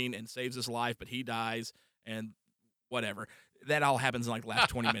sinking and saves his life, but he dies, and whatever. That all happens in like the last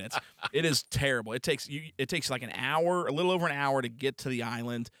 20 minutes. It is terrible. It takes like an hour, a little over an hour to get to the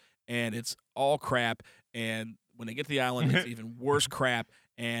island, and it's all crap. And when they get to the island, it's even worse crap.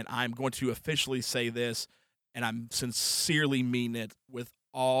 And I'm going to officially say this, and I'm sincerely mean it with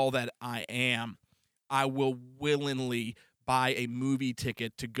all that I am. I will willingly buy a movie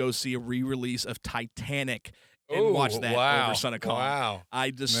ticket to go see a re-release of Titanic and watch that over Son of Kong. Wow.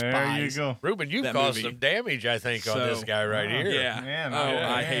 I despise. There you go. Ruben, you caused some damage, I think, on this guy right here. Yeah. Man,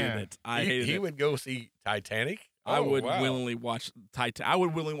 I hated it. He would go see Titanic? I would willingly watch Titanic. I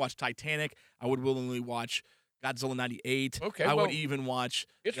would willingly watch Titanic. I would willingly watch Godzilla 98. Okay, I would well, even watch.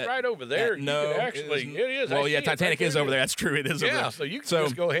 It's that- right over there. You no, could actually, it is. Well, I yeah, see it right Titanic is over there. That's true. It is over Yeah, there. so you can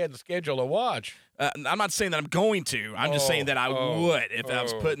just go ahead and schedule a watch. I'm not saying that I'm going to. I'm just saying that I would if I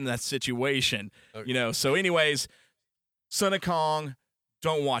was put in that situation. Okay. You know. So, anyways, Son of Kong.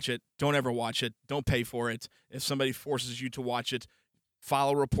 Don't watch it. Don't ever watch it. Don't pay for it. If somebody forces you to watch it, file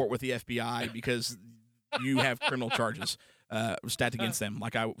a report with the FBI because you have criminal charges stacked against them,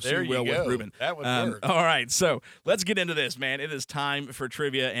 like I There soon will you with go. Ruben. That would work. All right, so let's get into this, man. It is time for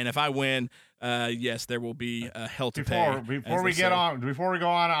trivia, and if I win, yes, there will be hell to pay. Before we go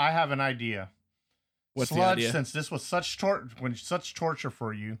on, I have an idea. What's the Sludge, idea? since this was such torture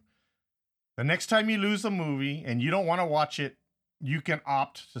for you, the next time you lose a movie and you don't want to watch it, you can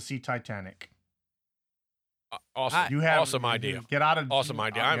opt to see Titanic. Awesome. You have awesome idea. Get out of Awesome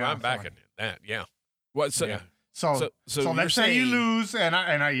idea. yeah, I'm backing that. Yeah. What? So, Yeah. So you're let's say you saying- lose,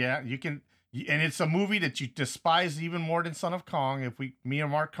 and you can, and it's a movie that you despise even more than Son of Kong. If me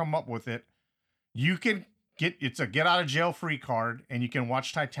and Mark come up with it, you can it's a get out of jail free card, and you can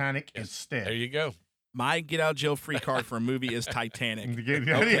watch Titanic instead. There you go. My get out of jail free card for a movie is Titanic.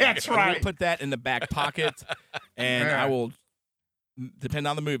 That's I'm right. gonna put that in the back pocket, and Yeah. I will, depending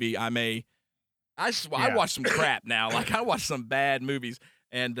on the movie, I may. I watch some crap now. Like I watch some bad movies,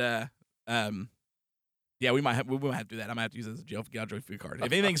 and yeah, we might have to do that. I might have to use it as a jail free card.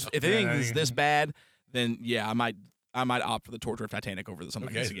 If anything's this bad, then yeah, I might opt for the torture of Titanic over the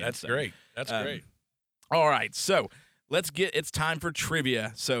something else Okay, again. that's So, great. That's great. All right, so it's time for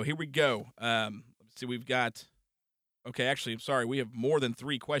trivia. So here we go. Let's see, we've got. Okay, actually, I'm sorry, we have more than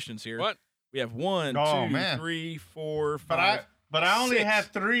 3 questions here. What? We have 1, Oh, 2, man. 3, 4, 5. But I only 6. have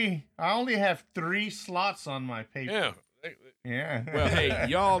 3. I only have 3 slots on my paper. Yeah. Yeah. Well, hey,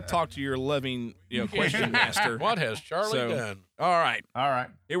 y'all talk to your loving, question master. What has Charlie So, done? All right. All right.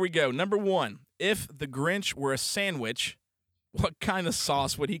 Here we go. Number 1. If the Grinch were a sandwich, what kind of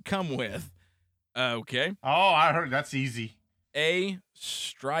sauce would he come with? Okay. Oh, I heard that's easy. A.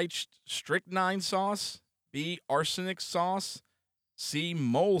 Strychnine sauce. B. Arsenic sauce. C.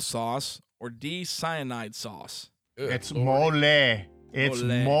 Mole sauce. Or D. Cyanide sauce. Good It's Lord. mole. It's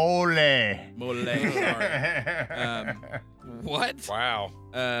mole. Mole. Sorry. What? Wow.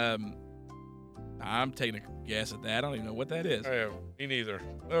 I'm taking a guess at that. I don't even know what that is. Me neither.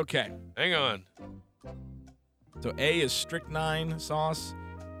 Okay. Hang on. So A is strychnine sauce,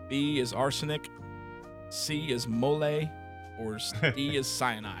 B is arsenic, C is mole, or D is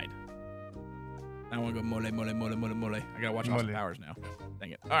cyanide. I want to go mole. I gotta watch Austin Mole. Powers now.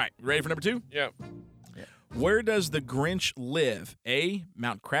 Dang it. All right, ready for number 2? Yeah. Where does the Grinch live? A.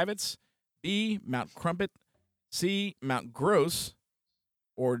 Mount Kravitz, B. Mount Crumpet, C. Mount Gross,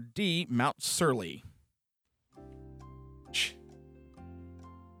 or D. Mount Surly. Say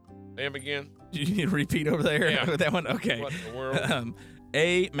him again. Do you need to repeat over there? Yeah. With that one? Okay. What in the world?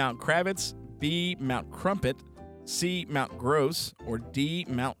 A. Mount Kravitz, B. Mount Crumpet, C. Mount Gross, or D.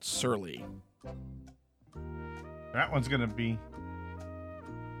 Mount Surly. That one's gonna be.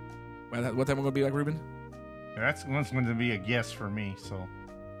 What that one gonna be like, Ruben? That's one's going to be a guess for me. So.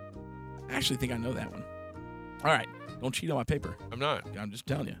 I actually think I know that one. All right, don't cheat on my paper. I'm not. I'm just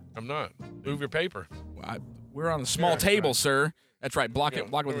telling you. I'm not. Move your paper. We're on a small table, sir. That's right. Block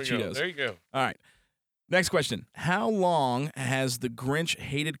it with the Cheetos. There you go. All right. Next question. How long has the Grinch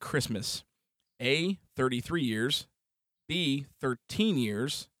hated Christmas? A, 33 years. B, 13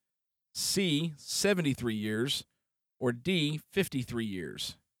 years. C, 73 years. Or D, 53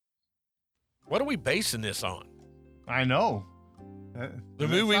 years. What are we basing this on? I know. The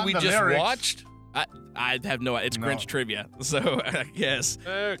movie we just watched? I have no idea. It's No. Grinch trivia. So, I guess.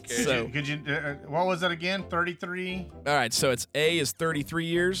 Okay. So, Could you what was it again? 33? all right. So, it's A is 33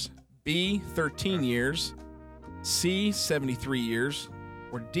 years. B, 13 years. C, 73 years.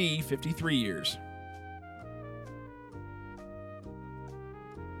 Or D, 53 years.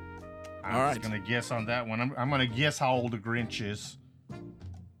 I'm All just right. going to guess on that one. I'm going to guess how old the Grinch is.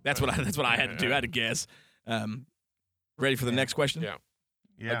 That's what I had to do. I had to guess. Ready for the next question? Yeah.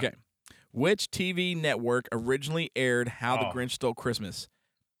 Yeah. Okay. Which TV network originally aired How the Grinch Stole Christmas?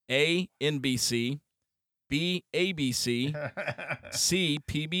 A, NBC, B, ABC, C,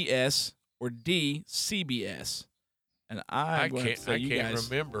 PBS, or D, CBS? And I can't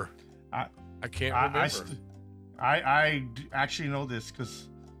remember. I can't remember. I actually know this because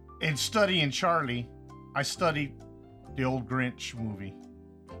in studying Charlie, I studied the old Grinch movie.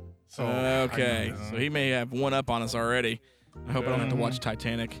 So okay, so he may have one up on us already. I hope I don't have to watch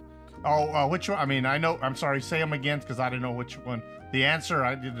Titanic. Oh, which one? I mean, I know. I'm sorry. Say them again because I didn't know which one. The answer,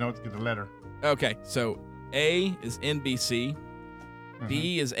 I didn't know the letter. Okay, so A is NBC,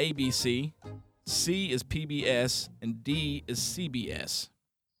 B is ABC, C is PBS, and D is CBS.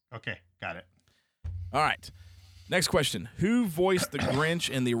 Okay, got it. All right. Next question. Who voiced the Grinch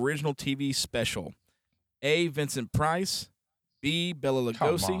in the original TV special? A. Vincent Price, B. Bela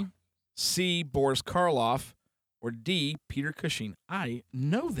Lugosi, C. Boris Karloff, or D. Peter Cushing? I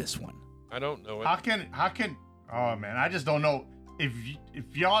know this one. I don't know it. How can? Oh man, I just don't know.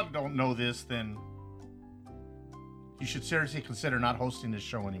 If y'all don't know this, then you should seriously consider not hosting this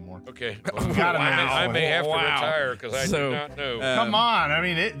show anymore. Okay. You gotta know this I one. may have to retire because I do not know. Come on, I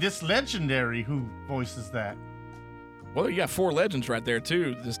mean, this legendary who voices that. Well, you got 4 legends right there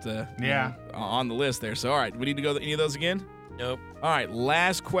too, just yeah, on the list there. So all right, we need to go to any of those again? Nope. All right,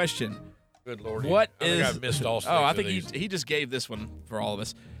 last question. Good Lord. What I think is? I've missed all 6 I of think these. he just gave this one for all of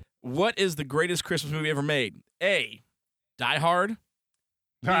us. What is the greatest Christmas movie ever made? A. Die Hard.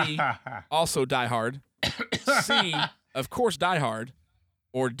 B. Also Die Hard. C. Of course Die Hard.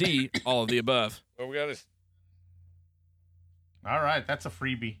 Or D. All of the above. Well, we got to. All right, that's a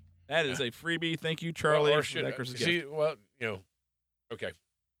freebie. That is a freebie. Thank you, Charlie. Or for should that Christmas see? gift. Well, okay.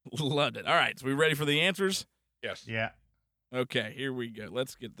 Loved it. All right, so we ready for the answers? Yes. Yeah. Okay, here we go.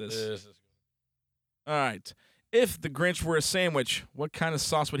 Let's get this. This is All right. If the Grinch were a sandwich, what kind of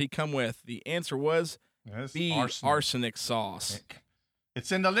sauce would he come with? The answer was B. Arsenic sauce.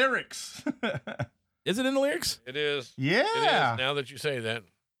 It's in the lyrics. Is it in the lyrics? It is. Yeah. It is. Now that you say that.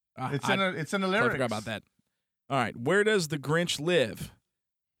 It's in the I lyrics. forgot about that. All right. Where does the Grinch live?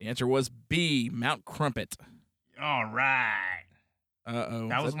 The answer was B. Mount Crumpet. All right. Uh-oh.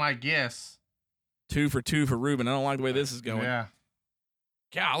 That was my guess. 2 for 2 for Ruben. I don't like the way this is going. Yeah.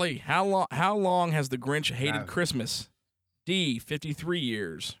 Golly, how long has the Grinch hated Christmas? D. 53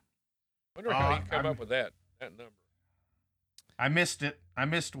 years. I wonder how you come up with that number. I missed it. I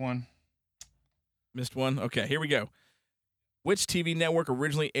missed one. Missed one? Okay, here we go. Which TV network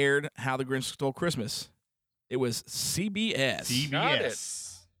originally aired How the Grinch Stole Christmas? It was CBS.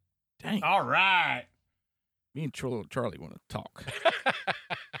 CBS. Dang. All right. Me and Charlie want to talk.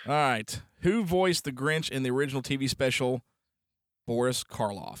 All right. Who voiced the Grinch in the original TV special? Boris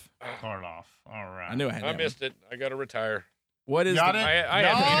Karloff. Karloff. All right. I knew I had that missed it. I got to retire. What is Got the... it? I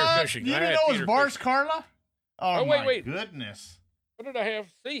had Peter Cushing. You I didn't had know it was Peter Boris Cushing. Karloff? Oh, wait, my wait. goodness. What did I have?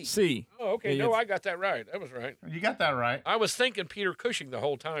 C. C. Oh, okay. Yeah, No, I got that right. That was right. You got that right. I was thinking Peter Cushing the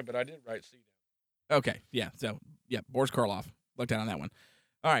whole time, but I did write C down. Okay, yeah. So, yeah, Boris Karloff. Look down on that one.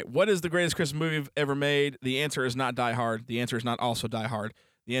 All right. What is the greatest Christmas movie ever made? The answer is not Die Hard. The answer is not also Die Hard.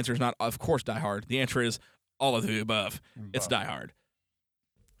 The answer is not, of course, Die Hard. The answer is all of the above. It's Die Hard.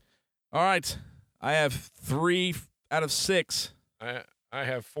 All right. I have 3 out of 6. I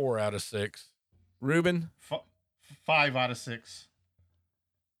have 4 out of 6. Ruben? 5 out of 6.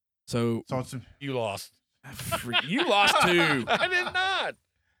 So it's you lost. You lost 2. I did not.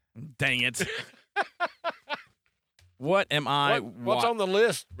 Dang it. What am I? What's on the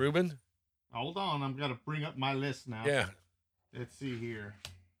list, Ruben? Hold on. I'm going to bring up my list now. Yeah. Let's see here.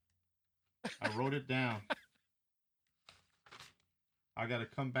 I wrote it down. I got to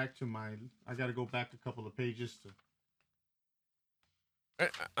come back to I got to go back a couple of pages to.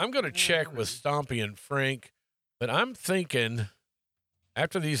 I'm going to check with Stompy and Frank, but I'm thinking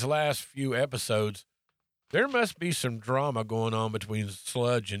after these last few episodes, there must be some drama going on between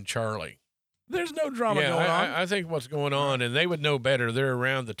Sludge and Charlie. There's no drama going on. I think what's going on, and they would know better. They're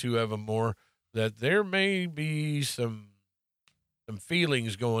around the two of them more. That there may be some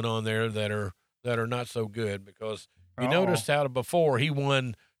feelings going on there that are not so good because you noticed how before he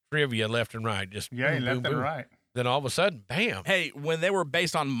won trivia left and right. Just he left and right. Then all of a sudden, bam. Hey, when they were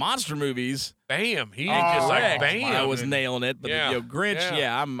based on monster movies, bam, he just like bam. I was nailing it. But Grinch,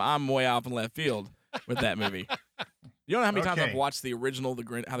 I'm way off in left field with that movie. You know how many times I've watched the original,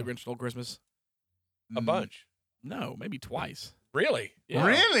 How the Grinch Stole Christmas? A bunch. No, maybe twice. Really? Yeah.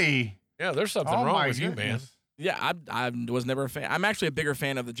 Really? Yeah, there's something wrong with you, man. Yeah, I was never a fan. I'm actually a bigger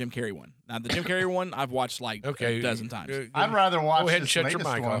fan of the Jim Carrey one. Now, the Jim Carrey one, I've watched like a dozen times. I'd rather watch Go ahead and this shut your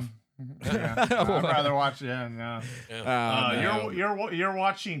latest mic one. off. Yeah, I'd rather watch. Yeah, no. You're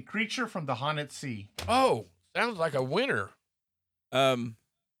watching Creature from the Haunted Sea. Oh, sounds like a winner.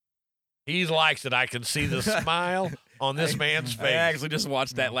 He likes it. I can see the smile on this man's face. I actually just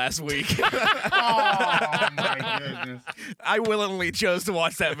watched that last week. Oh my goodness! I willingly chose to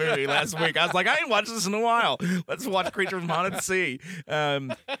watch that movie last week. I was like, I ain't watched this in a while. Let's watch Creature from Haunted Sea.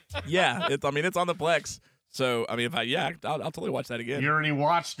 Yeah, it's on the Plex. So I'll totally watch that again. You already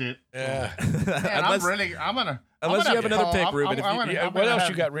watched it. Yeah. Man, unless you have another pick, Ruben. What else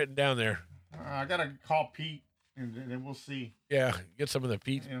you got written down there? I gotta call Pete, and then we'll see. Yeah, get some of the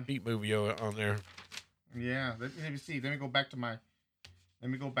Pete movie on there. Yeah, let me see. Let me go back to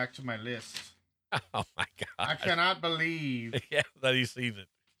my list. Oh my I God! cannot believe. Yeah, that he's seen it.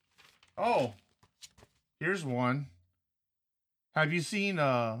 Oh, here's one. Have you seen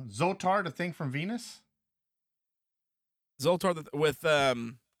Zotar, the Thing from Venus? Zoltar with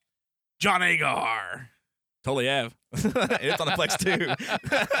John Agar. Totally have. It's on the Plex too.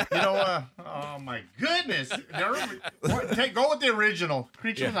 You know, oh my goodness. Go with the original.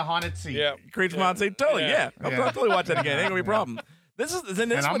 Creature from the Haunted Sea. Yeah, Creature from the Haunted Sea. Totally, yeah. I'll totally watch that again. Ain't gonna be a problem. This is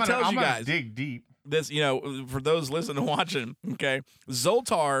what tells you guys. Dig deep. This, for those listening and watching, okay,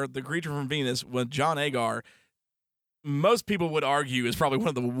 Zoltar, the Creature from Venus with John Agar, most people would argue is probably one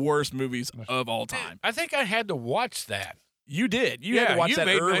of the worst movies of all time. I think I had to watch that. You did. You had to watch that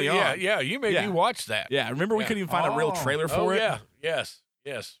early on. Yeah, you made me watch that. Yeah, remember we couldn't even find a real trailer for it? Yeah,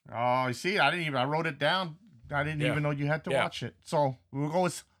 yes. Oh, you see, I wrote it down. I didn't even know you had to watch it. So we'll go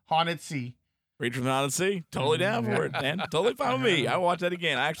with Haunted Sea. Creature from the Haunted Sea. Totally down for it, man. Totally fine with me. I will watch that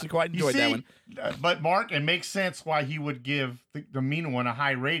again. I actually quite enjoyed that one. But Mark, it makes sense why he would give the mean one a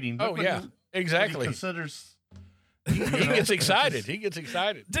high rating. Oh, yeah, exactly. He considers. He gets excited. He gets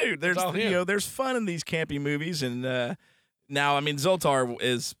excited. Dude, there's fun in these campy movies, and now, I mean, Zoltar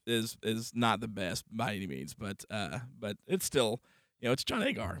is not the best by any means, but it's still, it's John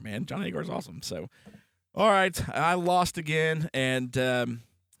Agar, man. John Agar's awesome. So, all right, I lost again, and Charlie,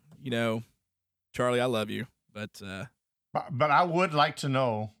 I love you, but I would like to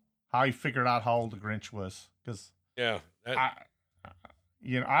know how he figured out how old the Grinch was, because I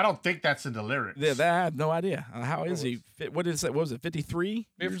don't think that's in the lyrics. Yeah, I have no idea. How is he? What is that? What was it? 53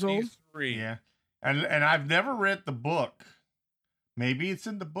 years old? 53. Yeah, and I've never read the book. Maybe it's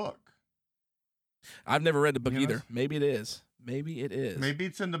in the book. I've never read the book either. Maybe it is. Maybe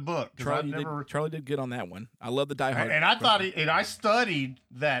it's in the book. Charlie did good on that one. I love the Die Hard. And I thought, I studied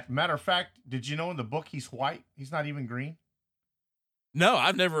that. Matter of fact, did you know in the book he's white? He's not even green. No,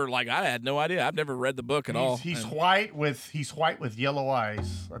 I've never. I had no idea. I've never read the book at all. He's white with yellow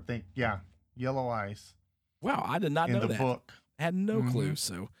eyes. I think, yellow eyes. Wow, I did not know that. In the book, I had no clue.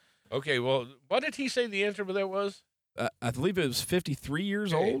 So, okay, well, what did he say the answer for that was? I believe it was 53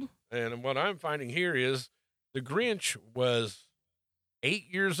 years old. And what I'm finding here is the Grinch was 8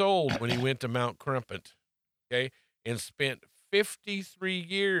 years old when he went to Mount Crumpet, okay, and spent 53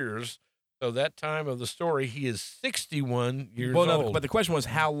 years. So that time of the story, he is 61 years old. No, but the question was,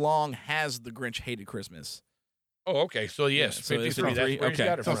 how long has the Grinch hated Christmas? Oh, okay. So yes, 53. That's where he's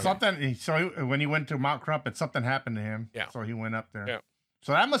got it from. So when he went to Mount Crumpet, something happened to him. Yeah. So he went up there. Yeah.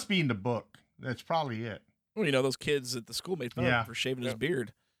 So that must be in the book. That's probably it. Well, those kids at the school made fun of him for shaving his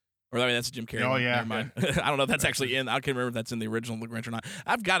beard. Or, I mean, that's Jim Carrey. Oh, yeah. Never mind. I don't know if that's actually in. I can't remember if that's in the original The Grinch or not.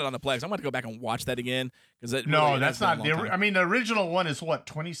 I've got it on the Plex. I'm going to go back and watch that again. That's not. I mean, the original one is what,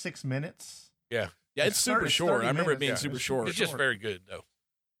 26 minutes? Yeah. Yeah, it's super short. I remember it being super short. It's just very good, though.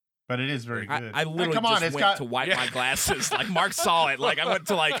 But it is very good. I literally went to wipe my glasses. Like, Mark saw it. Like, I went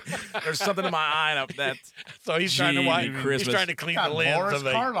to, there's something in my eye. So he's trying to wipe. Christmas. He's trying to clean the lens Boris of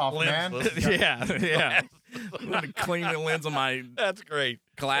the Karloff, man. Yeah. I'm going to clean the lens on my That's great.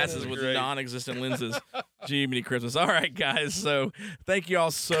 glasses with non-existent lenses. Jiminy Christmas. All right, guys. So thank you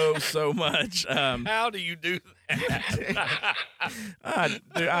all so much. How do you do that?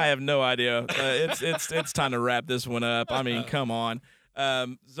 Dude, I have no idea. It's time to wrap this one up. I mean, come on.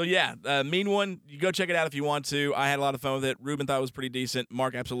 Mean One, you go check it out if you want to. I had a lot of fun with it. Ruben thought it was pretty decent.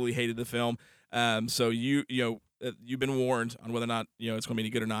 Mark absolutely hated the film. So you've been warned on whether or not it's going to be any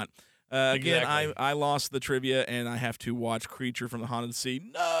good or not. Again, I lost the trivia, and I have to watch Creature from the Haunted Sea.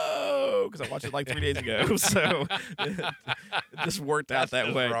 No, because I watched it 3 days ago. So it just worked out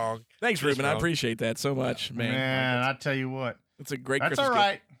that way. Wrong. Thanks, Ruben. I appreciate that so much, man. Man, I tell you what, it's a great. That's Christmas all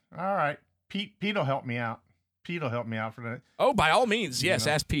right. gift. All right, Pete will help me out. Pete will help me out for that. Oh, by all means, yes.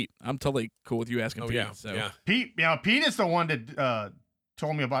 Ask Pete. I'm totally cool with you asking Pete. Yeah, so. yeah. Pete is the one that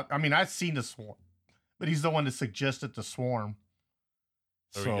told me about. I mean, I've seen the Swarm, but he's the one that suggested the Swarm.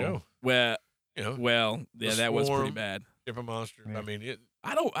 There you go. That was pretty bad. Different monster. Yeah. I mean,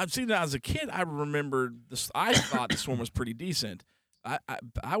 I've seen it as a kid. I remember this. I thought the Swarm was pretty decent.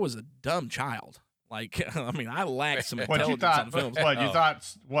 I was a dumb child. I lacked some intelligence on films. You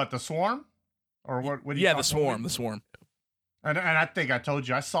thought the Swarm, or what? The Swarm. The Swarm. And I think I told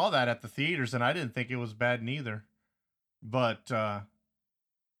you I saw that at the theaters, and I didn't think it was bad neither. But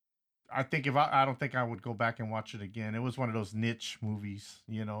I think I don't think I would go back and watch it again. It was one of those niche movies,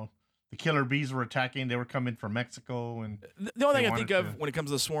 The killer bees were attacking. They were coming from Mexico, and the only thing I think of when it comes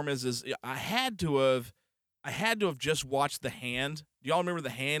to the Swarm is I had to have just watched The Hand. Do y'all remember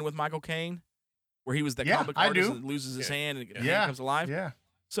The Hand with Michael Caine, where he was the comic artist that loses his hand and the hand comes alive? Yeah.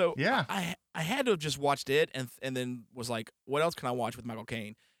 So I had to have just watched it and then was like, what else can I watch with Michael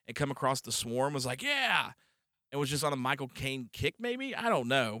Caine? and come across The Swarm was like, yeah. It was just on a Michael Caine kick, maybe? I don't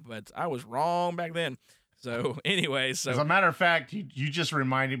know, but I was wrong back then. So anyway, As a matter of fact, you just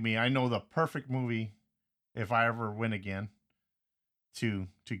reminded me. I know the perfect movie, if I ever win again, to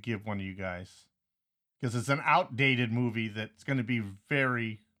give one of you guys, because it's an outdated movie that's going to be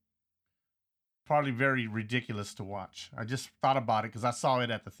probably very ridiculous to watch. I just thought about it because I saw it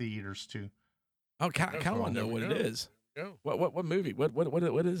at the theaters too. I kind of want to know what it is. Go. What movie? What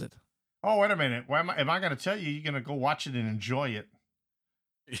is it? Oh, wait a minute. Why am I going to tell you? You're going to go watch it and enjoy it.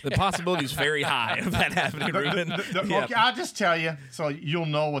 The possibility is very high of that happening, Ruben. Okay, I'll just tell you, so you'll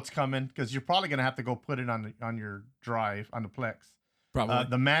know what's coming, because you're probably going to have to go put it on your drive on the Plex. Probably.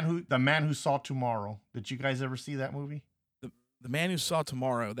 The Man Who Saw Tomorrow. Did you guys ever see that movie? The Man Who Saw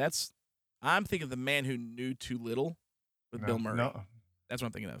Tomorrow. I'm thinking of The Man Who Knew Too Little with Bill Murray. No, that's what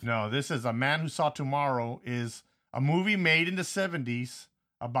I'm thinking of. No, this is A Man Who Saw Tomorrow is a movie made in the 70s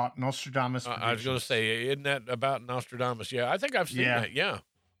about Nostradamus. I was going to say, isn't that about Nostradamus? Yeah, I think I've seen that. Yeah.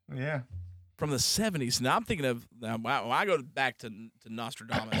 Yeah. From the 70s. Now I'm thinking of, when I go back to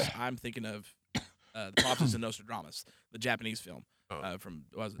Nostradamus, I'm thinking of The Prophecies of Nostradamus, the Japanese film from,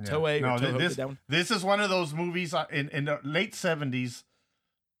 was it Toei? No, or Toho did that one? This is one of those movies in the late 70s.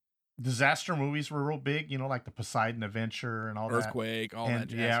 Disaster movies were real big, like the Poseidon Adventure and all Earthquake, that. all that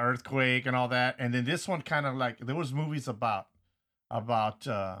jazz. Yeah, Earthquake and all that. And then this one kind of like, there was movies about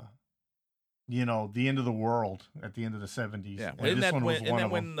the end of the world at the end of the 70s. Yeah, and this one was one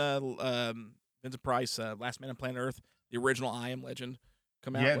of when Vincent Price, Last Man on Planet Earth, the original I Am Legend,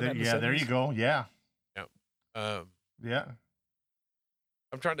 come out? Yeah, there you go. Yeah. Yeah. Yeah.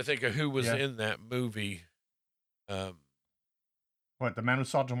 I'm trying to think of who was in that movie. What, The Man Who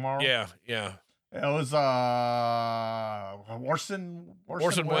Saw Tomorrow? Yeah. It was Orson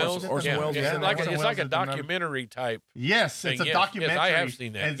Welles. Orson Welles. Yeah. It's like a documentary type. Yes, thing. it's a documentary. Yes, I have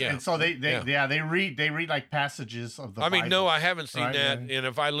seen that. And so they read like passages of the Bible. No, I haven't seen right? that. And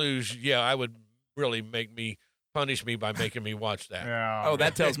if I lose, I would really punish me by making me watch that. Yeah. Oh,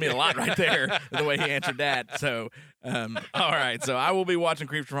 that tells me a lot right there, the way he answered that. So, all right. So I will be watching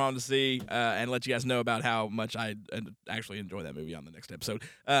Creeps from Home to see and let you guys know about how much I actually enjoy that movie on the next episode.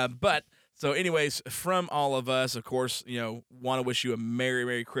 So anyways, from all of us, of course, want to wish you a Merry,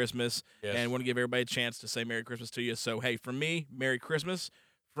 Merry Christmas. Yes. And want to give everybody a chance to say Merry Christmas to you. So, hey, from me, Merry Christmas.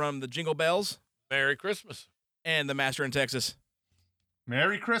 From the Jingle Bells. Merry Christmas. And the Master in Texas.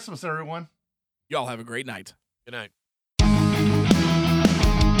 Merry Christmas, everyone. Y'all have a great night. Good night.